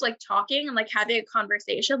voice, like talking and like having a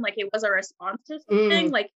conversation. Like it was a response to something,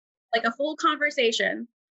 like a full conversation.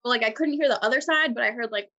 But like, I couldn't hear the other side, but I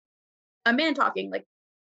heard like a man talking. Like,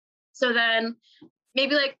 so then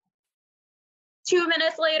maybe like 2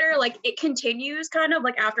 minutes later, like it continues kind of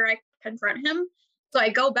like after I confront him. So I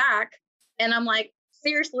go back and I'm like,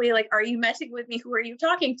 seriously, like, are you messing with me? Who are you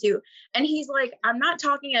talking to? And he's like, I'm not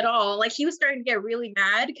talking at all. Like, he was starting to get really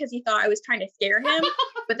mad because he thought I was trying to scare him.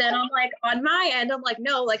 But then I'm like, on my end, I'm like,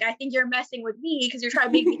 no, like, I think you're messing with me because you're trying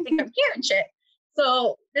to make me think I'm hearing shit.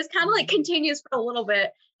 So this kind of like continues for a little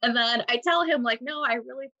bit. And then I tell him, like, no, I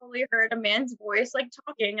really fully heard a man's voice, like,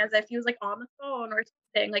 talking as if he was like on the phone or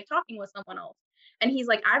something, like talking with someone else. And he's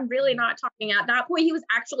like, I'm really not talking. At that point, he was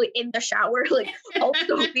actually in the shower, like,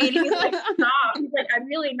 also feeding. He's like, stop. He's like, I'm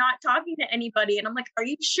really not talking to anybody. And I'm like, are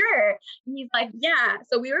you sure? And he's like, yeah.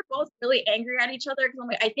 So we were both really angry at each other because I'm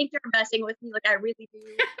like, I think you're messing with me. Like, I really do.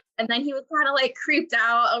 And then he was kind of like creeped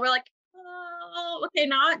out. And we're like, oh, okay,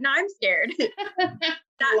 now I'm scared. At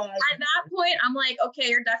that point, I'm like, okay,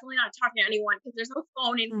 you're definitely not talking to anyone because there's no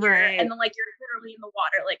phone in here. Right. And then, like, you're literally in the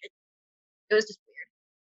water. Like, it was just weird.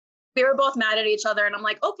 We were both mad at each other, and I'm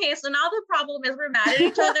like, okay, so now the problem is we're mad at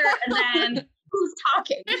each other, and then who's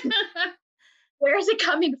talking? Where is it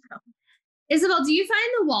coming from? Isabel, do you find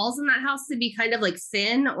the walls in that house to be kind of like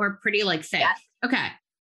thin or pretty like thick? Yes. Okay.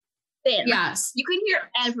 Thin. Yes. You can hear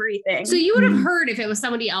everything. So you would have heard if it was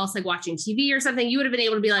somebody else like watching TV or something, you would have been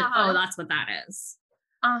able to be like, oh, that's what that is.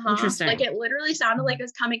 Interesting. Like, it literally sounded like it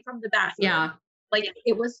was coming from the bathroom. Yeah. Like,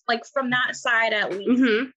 it was like from that side at least.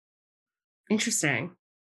 Mm-hmm. Interesting.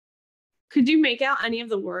 Could you make out any of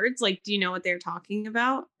the words? Like, do you know what they're talking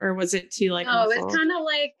about? Or was it too like No, muffled? it's kind of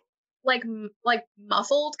like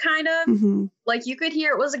muffled kind of. Mm-hmm. Like, you could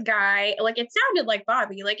hear it was a guy. Like, it sounded like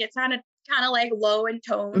Bobby. Like, it sounded kind of like low in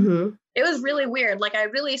tone. Mm-hmm. It was really weird. Like, I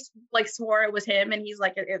really like swore it was him, and he's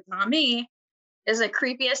like, it's not me. It's the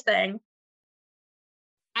creepiest thing.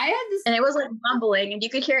 I had this, and it was like mumbling, and you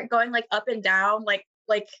could hear it going like up and down, like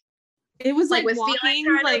it was like with walking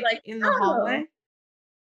feeling like in the hallway.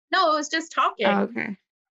 No, it was just talking. Oh, okay.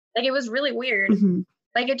 Like, it was really weird. Mm-hmm.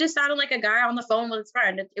 Like, it just sounded like a guy on the phone with his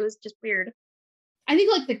friend. It was just weird. I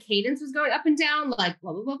think like the cadence was going up and down, like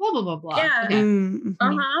blah blah blah blah blah blah blah. Yeah. Okay.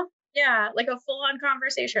 Mm-hmm. Yeah, like a full-on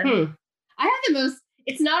conversation. I have the most.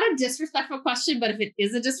 It's not a disrespectful question, but if it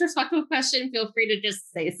is a disrespectful question, feel free to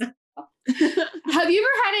just say so. Have you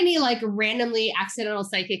ever had any like randomly accidental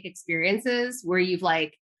psychic experiences where you've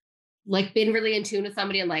like been really in tune with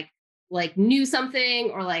somebody and like knew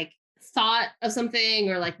something or like thought of something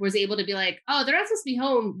or like was able to be like, oh, they're not supposed to be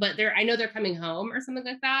home, but I know they're coming home or something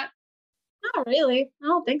like that? Not really. I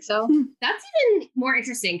don't think so. That's even more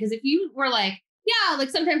interesting because if you were like, yeah, like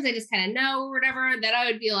sometimes I just kind of know or whatever, then I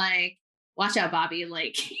would be like, watch out, Bobby.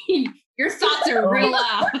 Like your thoughts are real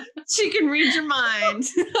loud. She can read your mind.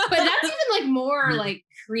 But that's even like more like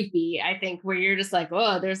creepy, I think, where you're just like,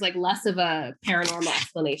 oh, there's like less of a paranormal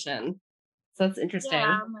explanation. So that's interesting.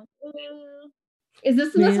 Yeah, I'm like, is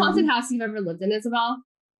this the most haunted house you've ever lived in, Isabel?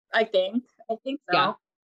 I think so. Yeah.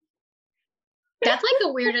 That's like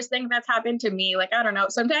the weirdest thing that's happened to me. Like, I don't know.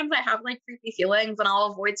 Sometimes I have like creepy feelings and I'll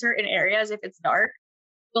avoid certain areas if it's dark.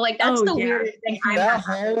 But like, that's the weirdest thing I've ever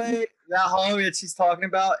happened. That hallway that she's talking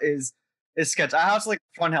about is sketch. I have like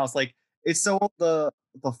a fun house. Like, it's so the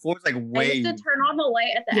floor's like way. I used to turn on the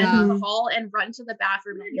light at the end of the hall and run to the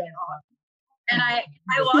bathroom and get off. And I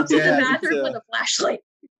walked to the bathroom with a flashlight.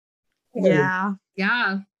 Yeah.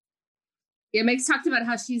 Meg's talked about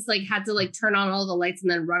how she's like had to like turn on all the lights and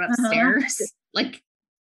then run upstairs. Like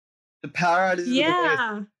the power outages.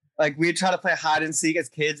 Yeah. Like, we'd try to play hide and seek as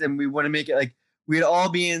kids, and we wouldn't make it. Like, we'd all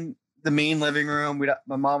be in the main living room.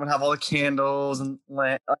 My mom would have all the candles and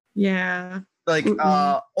oil lamps. There you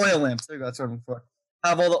go. That's what I'm for.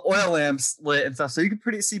 Have all the oil lamps lit and stuff, so you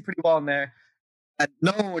could see pretty well in there. And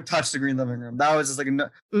no one would touch the green living room. That was just like if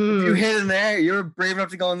you hid in there, you were brave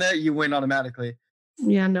enough to go in there, you win automatically.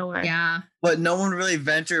 Yeah, no way. Yeah, but no one really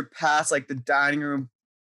ventured past like the dining room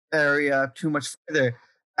area too much further,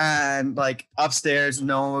 and like upstairs,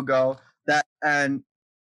 no one would go. That, and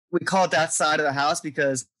we call it that side of the house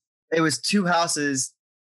because it was two houses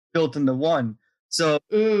built into one. So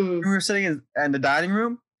when we were sitting in the dining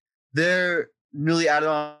room, they're newly added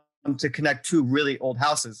on to connect two really old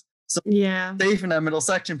houses. So safe in that middle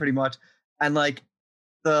section pretty much. And like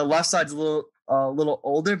the left side's a little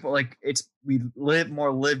older, but like we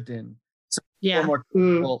lived in. So more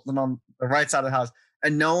comfortable than on the right side of the house.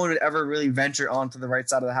 And no one would ever really venture onto the right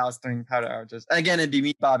side of the house during power outages. And again, it'd be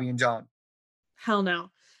me, Bobby, and John. Hell no.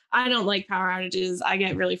 I don't like power outages. I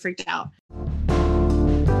get really freaked out.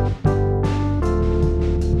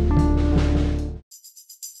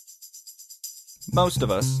 Most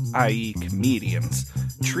of us, i.e. comedians,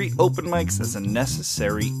 treat open mics as a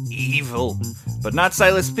necessary evil. But not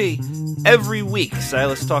Silas P. Every week,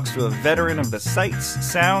 Silas talks to a veteran of the sights,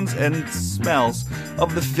 sounds, and smells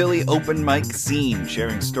of the Philly open mic scene,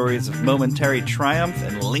 sharing stories of momentary triumph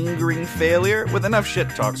and lingering failure with enough shit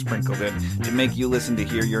talk sprinkled in to make you listen to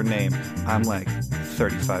hear your name. I'm like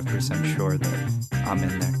 35% sure that I'm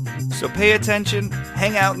in there. So pay attention,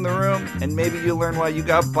 hang out in the room, and maybe you'll learn why you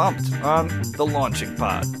got bumped on the Launching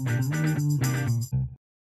Pod.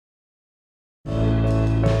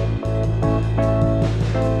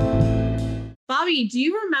 Bobby, do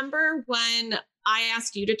you remember when I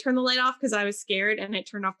asked you to turn the light off because I was scared and it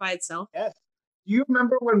turned off by itself? Yes. Do you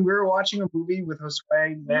remember when we were watching a movie with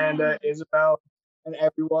Josue, Amanda, Isabel, and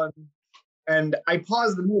everyone, and I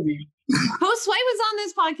paused the movie? Josue was on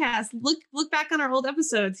this podcast. Look back on our old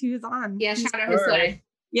episodes. He was on. Yeah, shout out Josue. Right.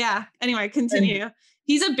 Yeah. Anyway, continue.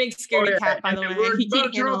 He's a big scaredy cat, by the way. We're He about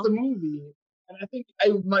can't to turn off handle. the movie, and I think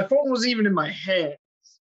my phone was even in my hands,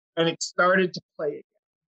 and it started to play again.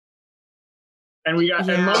 And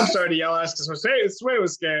and Mom started to yell at us because Josue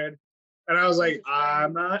was scared, and I was like,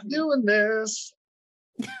 I'm not doing this.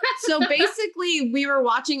 So basically, we were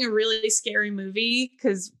watching a really scary movie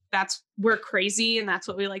because we're crazy and that's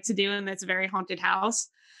what we like to do, and that's a very haunted house.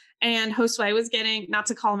 And Josue was getting, not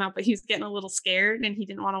to call him out, but he was getting a little scared and he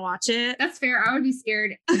didn't want to watch it. That's fair. I would be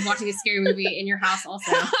scared of watching a scary movie in your house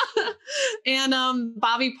also. And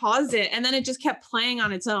Bobby paused it and then it just kept playing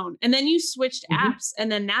on its own. And then you switched apps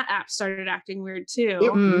and then that app started acting weird too.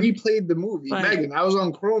 It replayed the movie. But- Megan, I was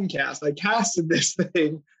on Chromecast. I casted this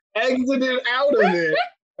thing, exited out of it,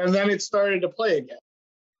 and then it started to play again.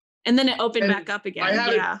 And then it opened back up again. I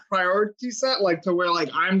had a priority set, like to where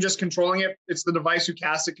like I'm just controlling it. It's the device who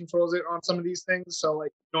casts it controls it on some of these things. So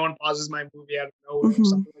like no one pauses my movie out of nowhere or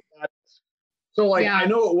something like that. So like I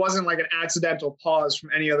know it wasn't like an accidental pause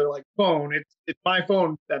from any other like phone. It's my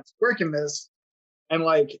phone that's working this, and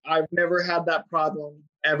like I've never had that problem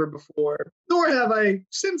ever before, nor have I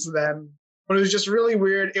since then. But it was just really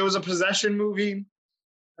weird. It was a possession movie.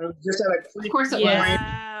 It was just at a creepy Of course it was.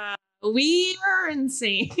 We are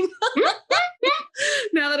insane.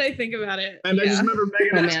 Now that I think about it. And I just remember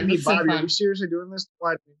Megan asking me, that's so Bobby, are fun. you seriously doing this?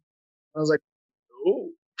 Why? I was like, oh.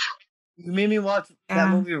 You made me watch that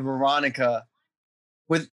movie Veronica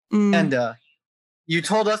with Amanda. You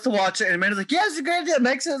told us to watch it, and Amanda's like, "Yeah, it's a great idea.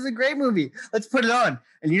 Meg says it's a great movie. Let's put it on."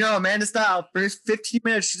 And you know, Amanda style, first 15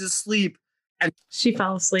 minutes she's asleep, and she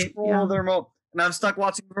fell asleep. The remote, and I'm stuck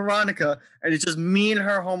watching Veronica, and it's just me and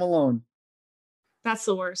her home alone. That's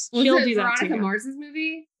the worst. Was She'll it do that Veronica too. Mars's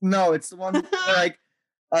movie? No, it's the one where,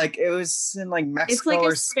 like it was in like Mexico It's like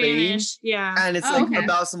or a Spain, Spanish, yeah. and it's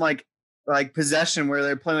about some like possession where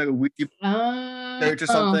they're playing like a Ouija church or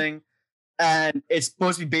something, and it's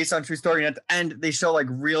supposed to be based on a true story. And at the end, they show like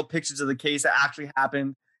real pictures of the case that actually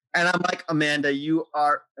happened, and I'm like, Amanda, you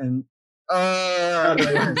are an but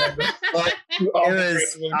it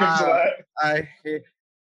was I hate,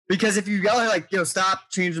 because if you yell at her like, yo,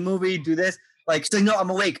 stop, change the movie, do this, like she's like, no, I'm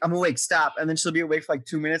awake, stop, and then she'll be awake for like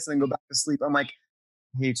 2 minutes and then go back to sleep. I'm like,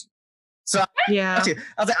 I hate you. So yeah,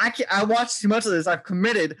 I was like, I watched too much of this. I've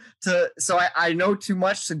committed to, so I know too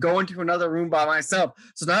much to go into another room by myself.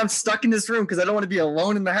 So now I'm stuck in this room because I don't want to be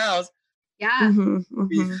alone in the house. Yeah.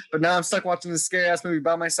 But now I'm stuck watching this scary ass movie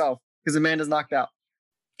by myself because Amanda's knocked out.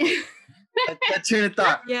 That train of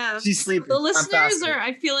thought. Yeah. She's sleeping. The listeners are,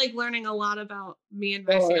 I feel like, learning a lot about me and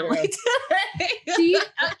my family today.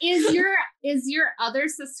 Is your other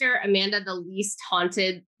sister Amanda the least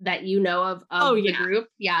haunted that you know of the group?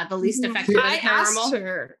 Yeah, the least affected by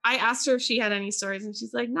paranormal. I asked her if she had any stories, and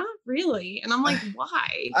she's like, "Not really." And I'm like,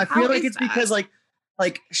 "Why?" I feel like it's because like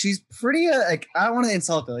she's pretty like, I don't want to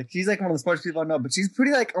insult her. Like she's like one of the smartest people I know, but she's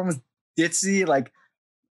pretty like almost ditzy. Like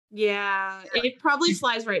yeah, it probably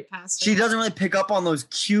flies right past her. She doesn't really pick up on those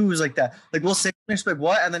cues like that. Like we'll say, she's like,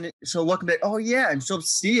 what? And then she'll look and be like, oh yeah, and she'll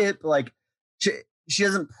see it, but like she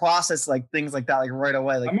doesn't process like things like that like right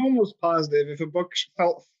away. Like I'm almost positive if a book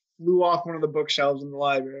flew off one of the bookshelves in the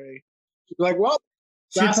library, she'd be like, well,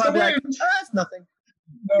 she'd probably be like, oh, that's nothing.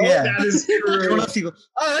 No, that is true.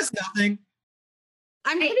 Oh, that's nothing.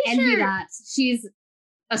 I'm pretty sure that she's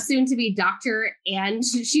a soon-to-be doctor and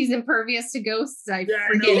she's impervious to ghosts. I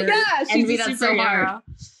forget. Envy that so hard.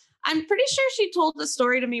 I'm pretty sure she told a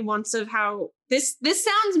story to me once of how this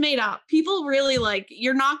sounds made up. People really like,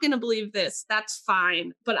 you're not going to believe this. That's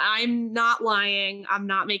fine. But I'm not lying. I'm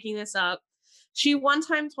not making this up. She one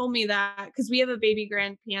time told me that because we have a baby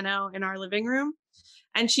grand piano in our living room.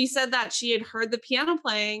 And she said that she had heard the piano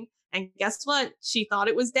playing. And guess what? She thought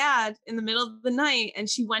it was Dad in the middle of the night. And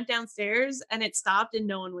she went downstairs and it stopped and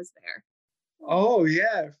no one was there. Oh, yeah.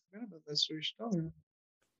 I forgot about that story.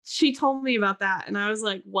 she told me about that. And I was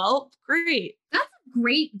like, well, great. That's a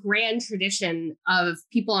great grand tradition of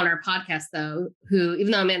people on our podcast, though, who,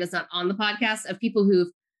 even though Amanda's not on the podcast, of people who've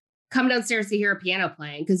come downstairs to hear a piano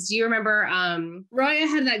playing. Because do you remember Roya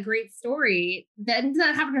had that great story? Didn't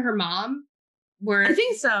that happen to her mom? Where I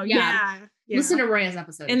think so. Yeah. Listen to Roya's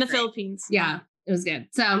episode. In the Philippines. Yeah, it was good.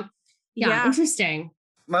 So yeah, interesting.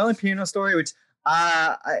 My only piano story, which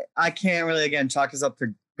I can't really, again, chalk this up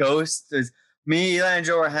to ghosts, is me, Eli, and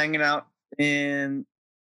Joe were hanging out in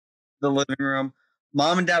the living room.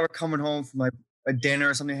 Mom and Dad were coming home from like a dinner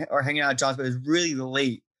or something, or hanging out at John's, but it was really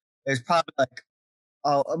late. It was probably like,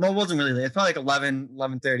 well, it wasn't really late. It's probably like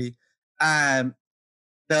 11:30.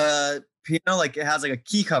 The piano, like, it has like a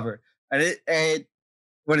key cover, and it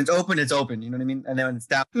when it's open, it's open. You know what I mean? And then when it's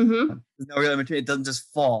down, there's no real in between. It doesn't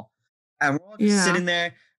just fall. And we're all just sitting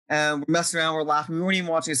there, and we're messing around. We're laughing. We weren't even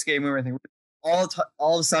watching a skate movie or anything. All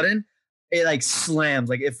of a sudden, it like slams.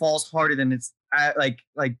 Like, it falls harder than it's like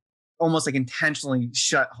almost like intentionally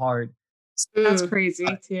shut hard. That's crazy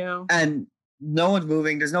too. And no one's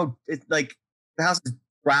moving. There's no. It's like the house is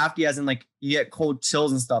drafty, as in like you get cold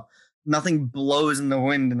chills and stuff. Nothing blows in the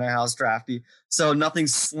wind in the house drafty, so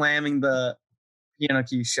nothing's slamming the piano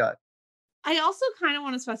key shut. I also kind of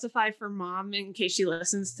want to specify for Mom, in case she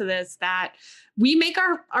listens to this, that we make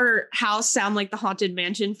our house sound like the Haunted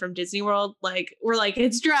Mansion from Disney World. Like, we're like,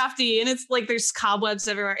 it's drafty and it's like there's cobwebs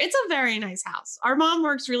everywhere. It's a very nice house. Our mom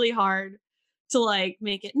works really hard to like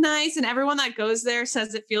make it nice, and everyone that goes there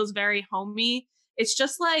says it feels very homey. It's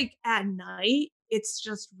just like at night, it's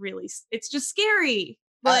just scary.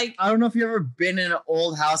 Like, I don't know if you've ever been in an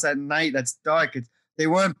old house at night that's dark. They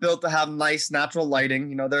weren't built to have nice natural lighting.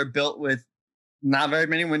 You know, they're built with not very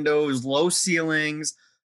many windows, low ceilings,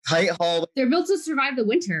 tight hallways. They're built to survive the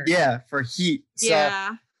winter. Yeah, for heat.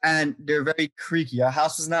 Yeah. And they're very creaky. Our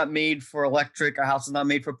house was not made for electric. Our house was not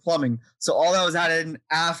made for plumbing. So all that was added in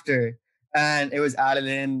after, and it was added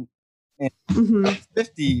in the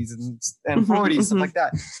 50s and 40s, stuff like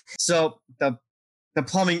that. So the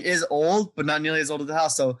plumbing is old, but not nearly as old as the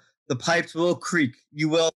house. So the pipes will creak. You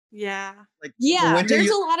will. Yeah. Like, there's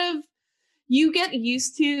a lot of, you get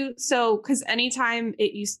used to, so because anytime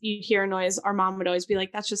you hear a noise, our mom would always be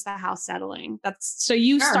like, that's just the house settling. So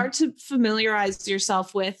you start to familiarize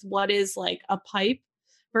yourself with what is like a pipe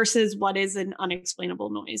versus what is an unexplainable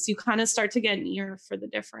noise. You kind of start to get an ear for the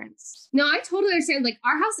difference. No, I totally understand. Like,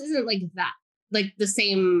 our house isn't like that, like the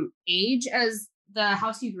same age as the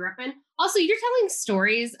house you grew up in. Also, you're telling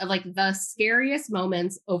stories of like the scariest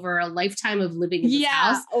moments over a lifetime of living in this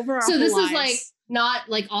house. Over our so whole this lives. is like not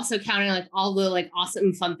like also counting like all the like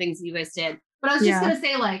awesome fun things you guys did. But I was just gonna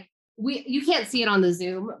say, like, you can't see it on the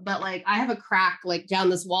Zoom, but like I have a crack like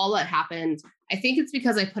down this wall that happened. I think it's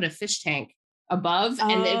because I put a fish tank above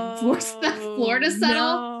and it forced the floor to settle.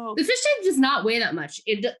 No. The fish tank does not weigh that much.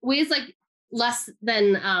 It weighs like less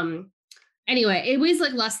than anyway, it weighs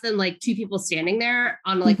like less than like two people standing there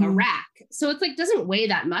on like a rack. So it's like doesn't weigh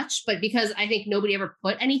that much, but because I think nobody ever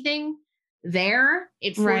put anything there,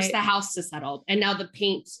 it forced the house to settle. And now the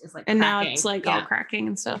paint is like and cracking. now it's like all cracking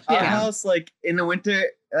and stuff. Our house, like in the winter,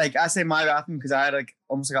 like I say my bathroom because I had like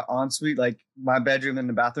almost like an ensuite, like my bedroom and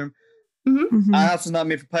the bathroom. Our house was not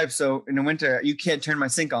made for pipes, so in the winter you can't turn my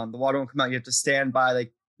sink on. The water won't come out. You have to stand by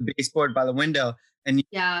like the baseboard by the window and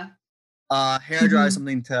hair dry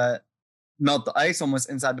something to melt the ice almost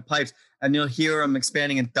inside the pipes, and you'll hear them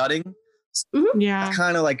expanding and thudding. Yeah,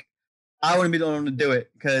 kind of like I wouldn't be the one to do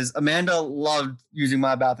it because Amanda loved using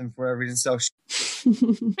my bathroom for a reason. So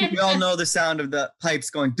we all know the sound of the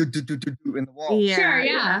pipes going do do do do do in the wall. Yeah. Sure,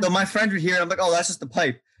 yeah. So my friend would hear it. I'm like, oh, that's just the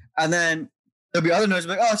pipe. And then there'll be other noises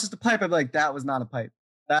like, oh, it's just a pipe. I'm like, that was not a pipe.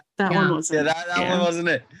 That one wasn't. Yeah, that one wasn't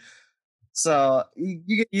it. So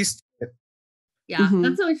you get used to it. Yeah,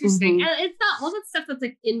 that's so interesting. And it's not all that stuff that's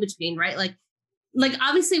like in between, right? Like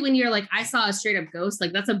obviously when you're like, I saw a straight up ghost,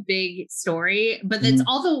 like that's a big story, but it's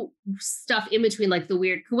all the stuff in between, like the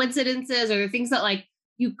weird coincidences or the things that like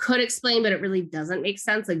you could explain, but it really doesn't make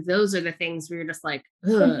sense. Like those are the things where you're just like,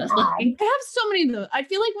 ugh. I have so many of those. I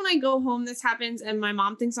feel like when I go home, this happens and my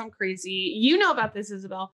mom thinks I'm crazy. You know about this,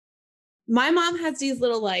 Isabel. My mom has these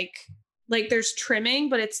little like there's trimming,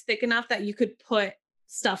 but it's thick enough that you could put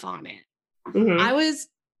stuff on it.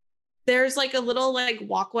 There's like a little like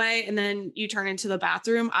walkway and then you turn into the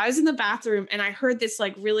bathroom. I was in the bathroom and I heard this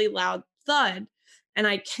like really loud thud and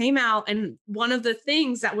I came out and one of the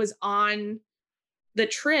things that was on the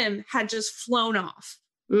trim had just flown off.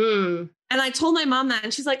 And I told my mom that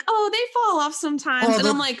and she's like, oh, they fall off sometimes. And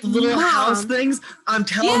I'm like, little Mom. house things, I'm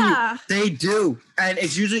telling you, they do. And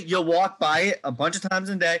it's usually you'll walk by it a bunch of times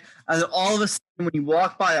a day. And then all of a sudden when you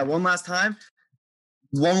walk by that one last time,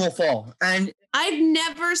 one will fall. And I've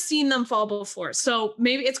never seen them fall before. So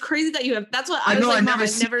maybe it's crazy that you have. That's what I was know. like, I've Mom, never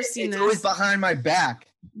I've never seen it's this. always behind my back.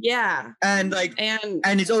 Yeah. And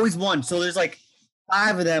and it's always one. So there's like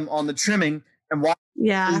 5 of them on the trimming, and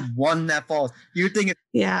one that falls. You would think if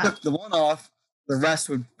you took the one off, the rest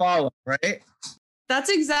would follow, right? That's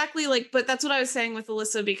exactly but that's what I was saying with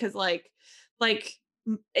Alyssa, because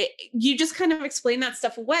you just kind of explain that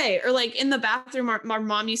stuff away. Or in the bathroom, our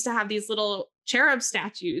mom used to have these little cherub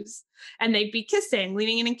statues, and they'd be kissing,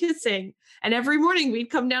 leaning in and kissing. And every morning we'd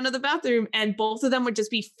come down to the bathroom and both of them would just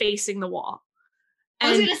be facing the wall. I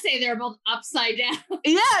was going to say they're both upside down.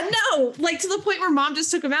 Yeah, no, to the point where Mom just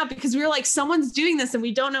took them out because we were like, someone's doing this and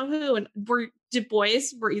we don't know who. And were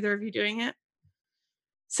either of you doing it?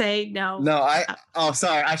 Say no. No,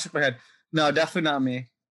 sorry. I shook my head. No, definitely not me.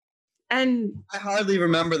 And I hardly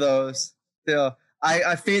remember those. Yeah,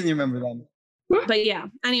 I faintly remember them. But yeah,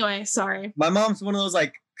 anyway, sorry. My mom's one of those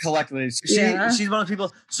collectors. She's one of the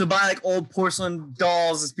people. She'll buy old porcelain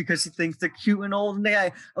dolls just because she thinks they're cute and old. And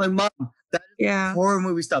I'm like, Mom, that is horror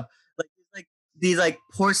movie stuff. These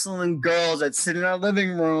porcelain girls that sit in our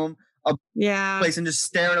living room, place, and just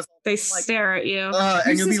stare at us. They stare at you,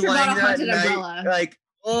 and you'll be lying there at night,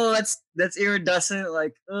 oh, that's iridescent.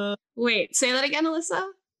 Wait, say that again, Alyssa.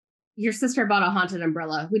 Your sister bought a haunted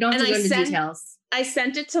umbrella. We don't have to go into details. I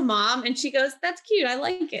sent it to Mom, and she goes, "That's cute. I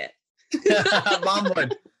like it." Mom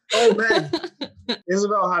would. Oh man,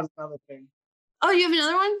 Isabel has another thing. Oh, you have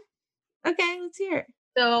another one? Okay, let's hear it.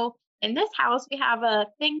 So in this house, we have a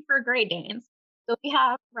thing for Great Danes. So we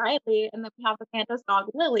have Riley, and then we have Amanda's dog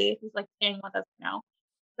Lily, who's staying with us now.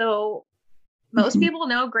 So most people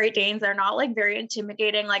know Great Danes are not very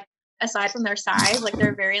intimidating, aside from their size,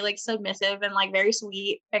 they're very submissive and very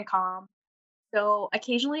sweet and calm. So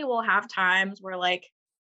occasionally we'll have times where let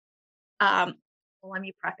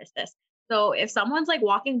me preface this. So if someone's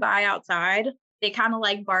walking by outside, they kind of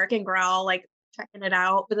bark and growl, checking it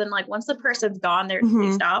out. But then once the person's gone, they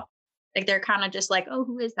stop. They're kind of just oh,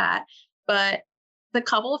 who is that? But the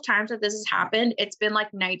couple of times that this has happened, it's been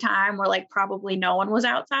nighttime where probably no one was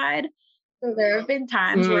outside. So there have been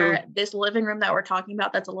times where this living room that we're talking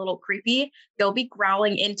about that's a little creepy, they'll be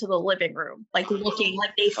growling into the living room, looking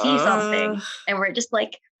they see something. And we're just what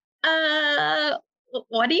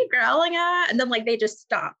are you growling at? And then they just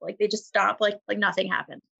stop. They just stop like nothing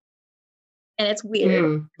happened. And it's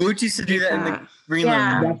weird. Booch used to do that in the green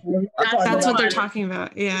room. That's what they're talking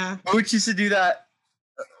about. Yeah. Booch used to do that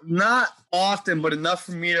not often, but enough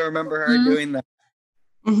for me to remember her doing that.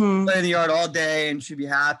 Play in the yard all day, and she'd be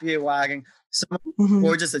happy and wagging. Someone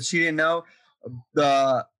gorgeous that she didn't know.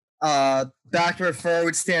 The back of her fur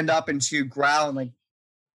would stand up, and she would growl and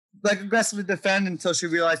aggressively defend until she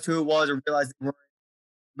realized who it was, or realized they weren't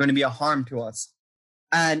going to be a harm to us.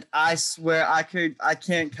 And I swear, I can't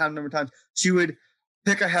count the number of times she would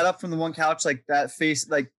pick her head up from the one couch, that face,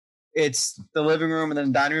 it's the living room and then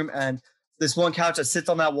the dining room, and this one couch that sits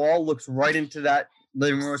on that wall looks right into that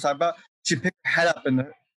living room we're talking about. She'd pick her head up, and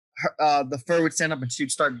the fur would stand up, and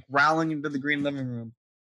she'd start growling into the green living room.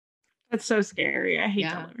 That's so scary. I hate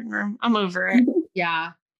the living room. I'm over it.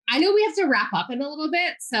 Yeah. I know we have to wrap up in a little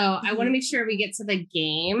bit, so I want to make sure we get to the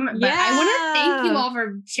game. But I want to thank you all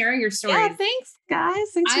for sharing your stories. Yeah, thanks,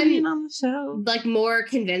 guys. Thanks for being on the show. More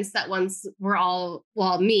convinced that once we're all,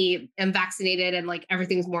 me, am vaccinated and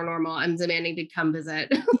everything's more normal, I'm demanding to come visit.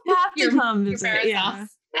 You have to come visit. Yeah.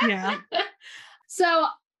 Yeah. So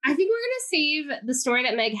I think we're going to save the story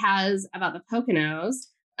that Meg has about the Poconos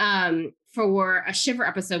for a Shiver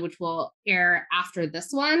episode, which will air after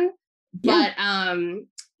this one. But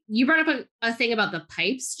you brought up a thing about the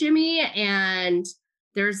pipes, Jimmy, and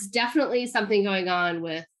there's definitely something going on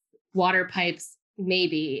with water pipes,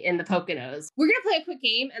 maybe in the Poconos. We're going to play a quick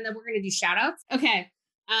game, and then we're going to do shout outs. Okay.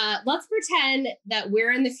 Let's pretend that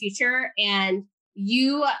we're in the future, and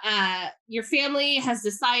you, your family has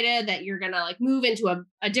decided that you're going to move into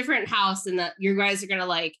a different house, and that you guys are going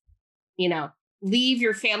to leave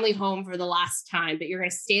your family home for the last time, but you're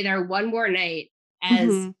going to stay there one more night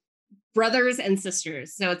as brothers and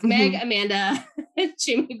sisters. So it's Meg, Amanda,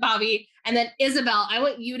 Jimmy, Bobby, and then Isabel. I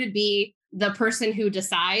want you to be the person who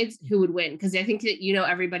decides who would win, because I think that you know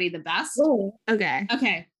everybody the best. Oh, okay.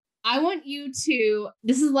 Okay. I want you to,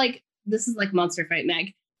 this is like Monster Fight,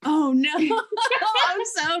 Meg. Oh no. I'm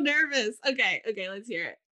so nervous. Okay, let's hear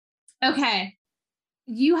it. Okay.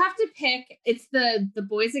 You have to pick, it's the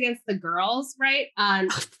boys against the girls, right?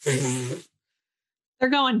 They're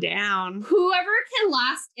going down. Whoever can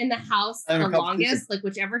last in the house the longest,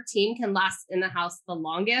 whichever team can last in the house the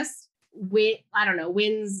longest,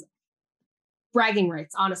 wins bragging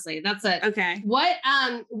rights. Honestly, that's it. Okay.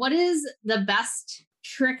 What is the best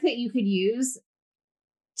trick that you could use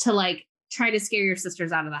to like try to scare your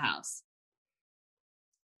sisters out of the house?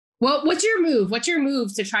 Well, what's your move? What's your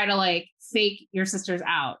move to try to like fake your sisters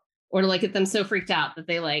out or to like get them so freaked out that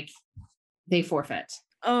they forfeit?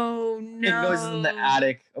 Oh It goes in the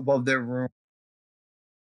attic above their room.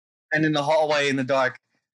 And in the hallway in the dark.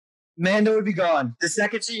 Amanda would be gone. The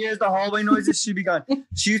second she hears the hallway noises, she'd be gone.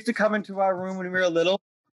 She used to come into our room when we were little.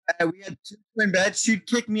 And we had 2 twin beds. She'd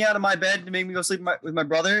kick me out of my bed to make me go sleep with my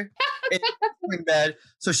brother in twin bed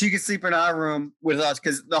so she could sleep in our room with us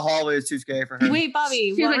because the hallway is too scary for her. Wait,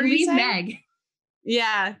 Bobby, She was what like, were you leave saying? Meg.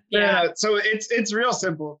 Yeah. So it's real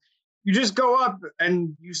simple. You just go up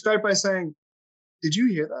and you start by saying, "Did you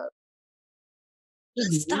hear that?"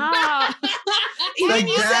 Just Stop. Like Even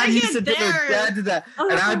you Dad saying used to it do there. Dad did that.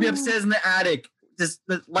 And I'd be upstairs in the attic, just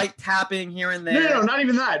the light tapping here and there. No, not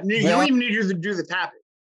even that. You don't even need to do the tapping.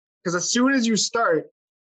 Because as soon as you start,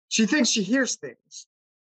 she thinks she hears things.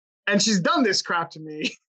 And she's done this crap to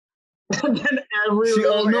me. And then every She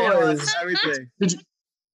little overanalyzes noise. everything.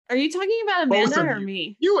 Are you talking about Both Amanda of or you.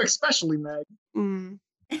 me? You especially, Meg. Mm.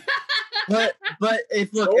 But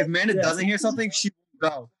if Amanda Yeah. doesn't hear something, she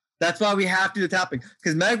won't go. That's why we have to do the tapping.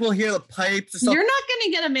 Because Meg will hear the pipes or something. You're not going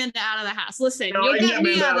to get Amanda out of the house. Listen, No, you'll I can get get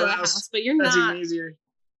me Amanda out of the house, but you're That's not. even easier.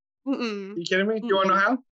 Mm-mm. Are you kidding me? You want to know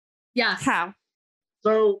how? Yeah. How?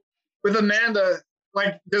 So with Amanda,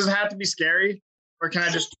 like, does it have to be scary? Or can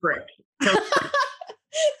I just trick? I Does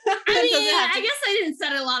it mean, have to- I guess I didn't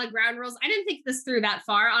set a lot of ground rules. I didn't think this through that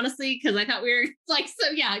far, honestly, because I thought we were like,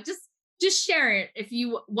 so yeah, just share it if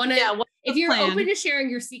you want to. Yeah, what's if the you're plan? open to sharing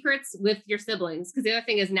your secrets with your siblings, because the other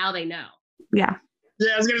thing is now they know. Yeah.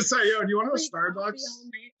 Yeah, I was gonna say, yo, do you want to go to Starbucks?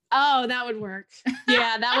 Oh, that would work.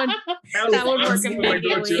 Yeah, that would. That would work was my go-to.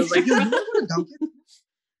 immediately. I was like, yo, you want to go to Dunkin'?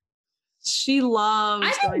 She loves.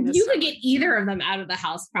 I going think to you could Starbucks. get either of them out of the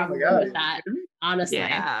house probably God. with that. Honestly,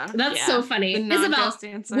 Yeah, that's yeah. so funny. The Isabel, non-ghost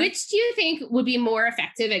answer. which do you think would be more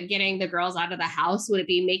effective at getting the girls out of the house? Would it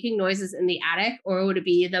be making noises in the attic, or would it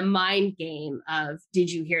be the mind game of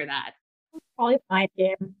 "Did you hear that"? Probably my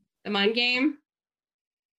game. The mind game.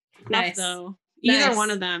 Tough, Nice. though. Either Nice. one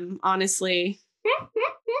of them, honestly.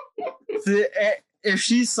 If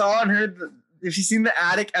she saw and heard, if she's seen the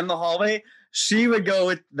attic and the hallway, she would go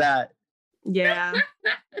with that. Yeah.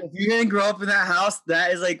 If you didn't grow up in that house,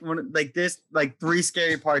 that is like like 3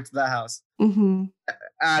 scary parts of that house. Mm-hmm.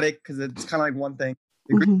 Attic, because it's kind of like one thing.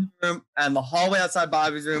 The green room and the hallway outside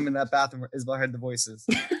Bobby's room and that bathroom is where I heard the voices.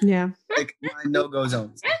 Yeah. Like my no-go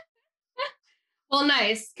zones. Well,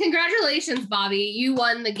 nice. Congratulations, Bobby. You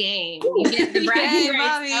won the game. You get the bragging Yay,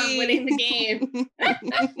 rights Bobby. of winning the game.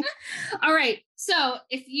 All right. So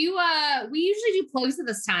if you we usually do plugs at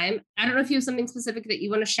this time. I don't know if you have something specific that you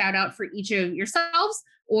want to shout out for each of yourselves,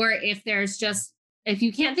 or if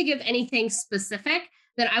you can't think of anything specific,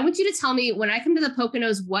 then I want you to tell me, when I come to the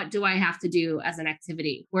Poconos, what do I have to do as an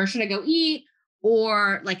activity? Where should I go eat?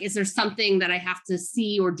 Or like, is there something that I have to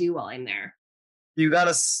see or do while I'm there? You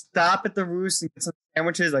gotta stop at the Roost and get some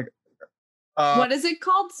sandwiches. Like What is it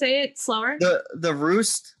called? Say it slower. the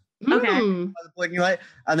Roost. Okay. Mm. By the blinking light,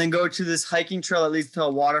 and then go to this hiking trail that leads to a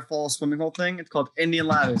waterfall swimming hole thing. It's called Indian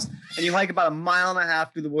Ladders, and you hike about 1.5 miles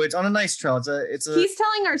through the woods on a nice trail. It's a He's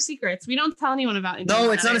telling our secrets. We don't tell anyone about Indian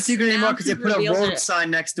no, it's not a Ladders. secret anymore Now because they he put a reveals road it.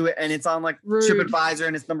 sign next to it, and it's on like Rude. TripAdvisor,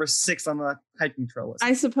 and it's number 6 on the hiking trail list.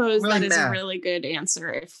 I suppose Really that is a mad. really good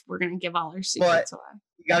answer if we're going to give all our secrets away.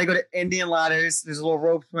 You gotta go to Indian Ladders. There's a little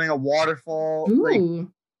rope swing, a waterfall, like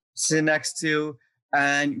Ooh. sit next to,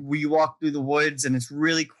 and we walk through the woods, and it's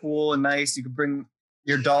really cool and nice. You can bring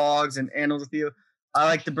your dogs and animals with you. I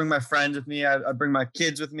like to bring my friends with me. I bring my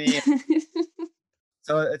kids with me,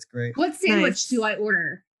 so it's great. What sandwich Nice. do I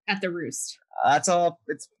order at the Roost? That's all.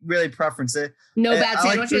 It's really preference. No bad I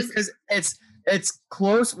like sandwiches. because it's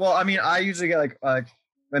close. Well, I mean, I usually get like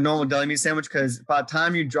a normal deli meat sandwich because by the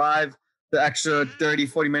time you drive the extra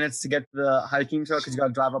 30-40 minutes to get to the hiking trail, because you got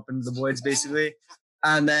to drive up into the woods basically,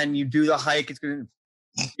 and then you do the hike,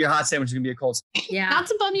 your hot sandwich is gonna be a cold. Yeah. Not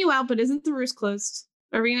to bum you out, but isn't the Roost closed?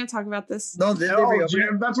 Are we going to talk about this? No, they No, reopened it.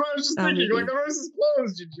 Jim, that's what I was just Oh, thinking. maybe. Like, the Roost is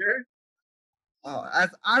closed, you jerk. Oh,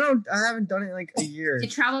 I haven't done it in like a year. To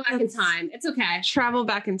travel back in time. It's okay. Travel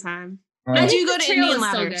back in time. Uh, Did I you think go the to trail Indian is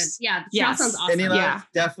so Ladders? good. Yeah, the trail Yes. sounds awesome. Indian Yeah. Ladders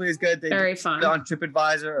definitely is good. They Very put fun. it on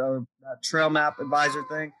TripAdvisor or that Trail Map Advisor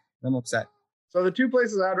thing. I'm upset. So the 2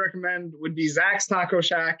 places I'd recommend would be Zach's Taco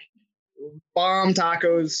Shack, bomb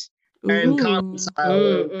tacos, and Ooh. Column I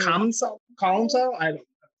don't know.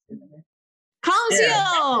 Column Yeah.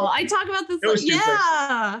 Seal. I talk about this. Those 2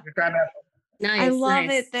 Yeah. places. Try that. Nice. I love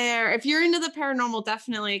nice. it there. If you're into the paranormal,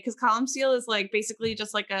 definitely, because Column Seal is like basically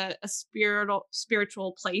just like a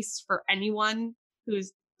spiritual place for anyone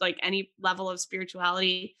who's like any level of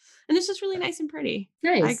spirituality. And it's just really nice and pretty.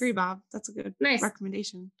 Nice. I agree, Bob. That's a good Nice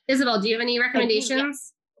recommendation. Isabel, do you have any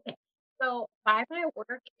recommendations? Okay. So by my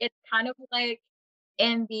work, it's kind of like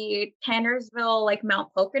in the Tannersville, like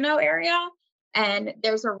Mount Pocono area. And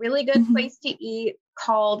there's a really good place to eat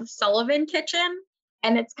called Sullivan Kitchen.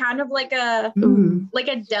 And it's kind of like a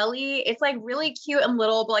deli. It's like really cute and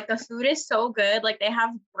little, but like the food is so good. Like they have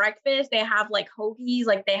breakfast, they have like hoagies,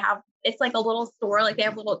 like it's like a little store, like they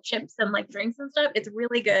have little chips and like drinks and stuff. It's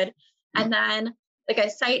really good. And then like a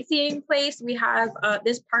sightseeing place, we have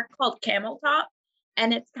this park called Camel Top,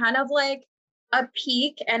 and it's kind of like a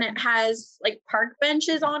peak, and it has like park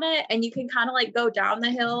benches on it, and you can kind of like go down the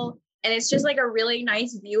hill, and it's just like a really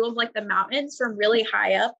nice view of like the mountains from really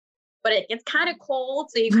high up. But it gets kind of cold,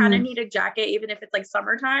 so you kind of need a jacket even if it's like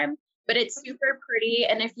summertime, but it's super pretty.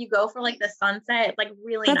 And if you go for like the sunset, it's like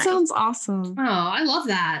really nice. That sounds awesome. Oh, I love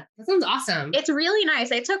that. That sounds awesome. It's really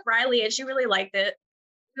nice. I took Riley and she really liked it.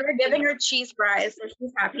 We were giving her cheese fries, so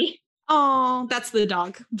she's happy. Oh, that's the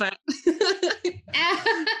dog, but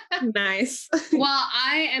nice. Well,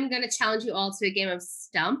 I am going to challenge you all to a game of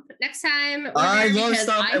Stump next time. I love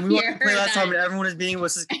Stump, and we wanted to play last time, and everyone was being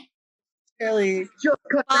Kelly.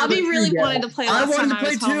 Bobby really wanted to play last time. I wanted to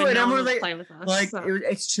play too, and everyone was play with us.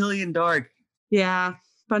 It's chilly and dark. Yeah,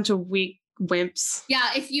 bunch of weak wimps. Yeah,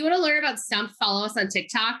 if you want to learn about Stump, follow us on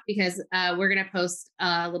TikTok, because we're going to post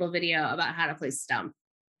a little video about how to play Stump.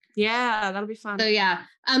 Yeah, that'll be fun. So yeah,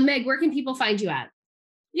 Meg, where can people find you at?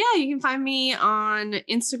 Yeah, you can find me on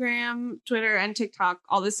Instagram, Twitter, and TikTok,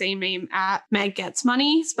 all the same name, at Meg Gets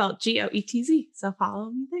Money, spelled Goetz. So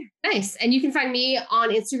follow me there. Nice. And you can find me on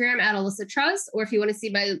Instagram at Alyssa Truss, or if you want to see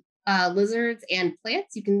my lizards and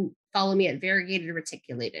plants, you can follow me at Variegated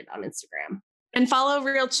Reticulated on Instagram. And follow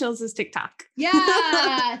Real Chills' TikTok. Yeah.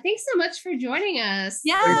 Thanks so much for joining us.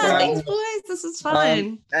 Yeah, thanks, boys. This was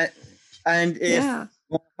fun. And if you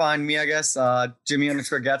want to find me, I guess,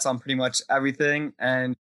 Jimmy_Getz on pretty much everything,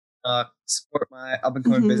 and support my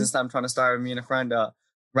up-and-coming business that I'm trying to start with me and a friend,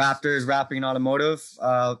 Raptors Wrapping and Automotive,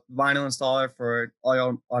 vinyl installer for all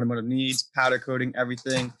your automotive needs, powder coating,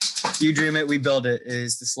 everything. You dream it, we build it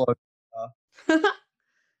is the slogan.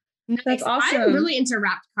 Nice. That's awesome. I'm really into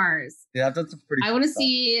wrapped cars. Yeah, that's pretty. I want to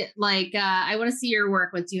see I want to see your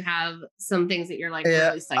work once you have some things that you're like. Yeah,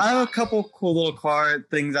 really psyched I have on. a couple cool little car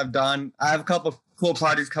things I've done. I have a couple cool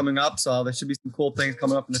projects coming up, so there should be some cool things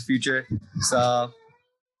coming up in the future. So,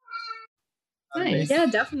 nice. Yeah,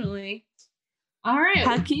 definitely. All right.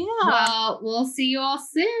 Heck yeah. Well, we'll see you all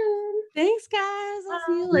soon. Thanks, guys. I'll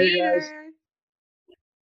see you See you guys. later.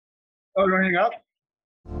 Oh, do I hang up?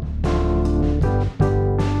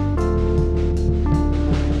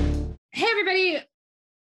 Hey, everybody.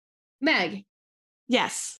 Meg,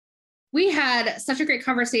 Yes. we had such a great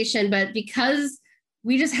conversation, but because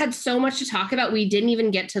we just had so much to talk about, we didn't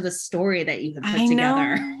even get to the story that you had put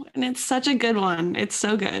together. And it's such a good one. It's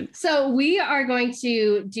so good. So we are going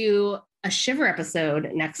to do a Shiver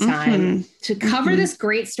episode next time to cover this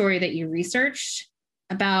great story that you researched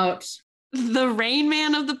about the Rain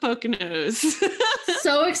Man of the Poconos.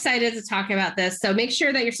 So excited to talk about this. So make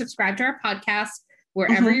sure that you're subscribed to our podcast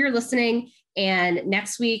wherever you're listening. And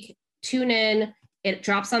next week, tune in. It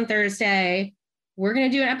drops on Thursday. We're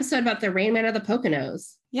going to do an episode about the Rain Man of the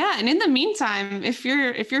Poconos. Yeah, and in the meantime, if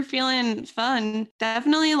you're feeling fun,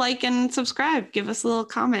 definitely like and subscribe. Give us a little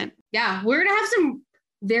comment. Yeah, we're going to have some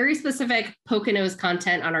very specific Poconos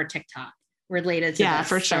content on our TikTok related to this.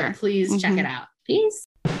 For sure. So please check it out. Peace.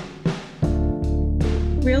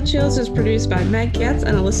 Real Chills is produced by Meg Getz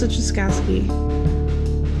and Alyssa Truskowski.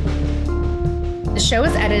 The show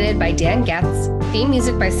is edited by Dan Getz, theme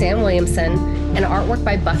music by Sam Williamson, and artwork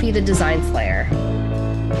by Buffy the Design Slayer.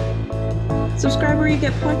 Subscribe where you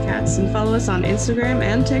get podcasts and follow us on Instagram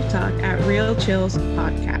and TikTok at Real Chills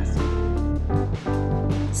Podcast.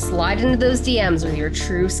 Slide into those DMs with your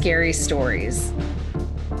true scary stories.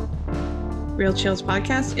 Real Chills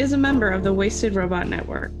Podcast is a member of the Wasted Robot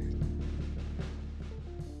Network.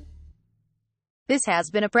 This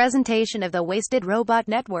has been a presentation of the Wasted Robot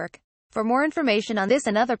Network. For more information on this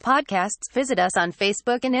and other podcasts, visit us on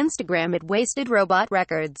Facebook and Instagram at Wasted Robot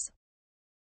Records.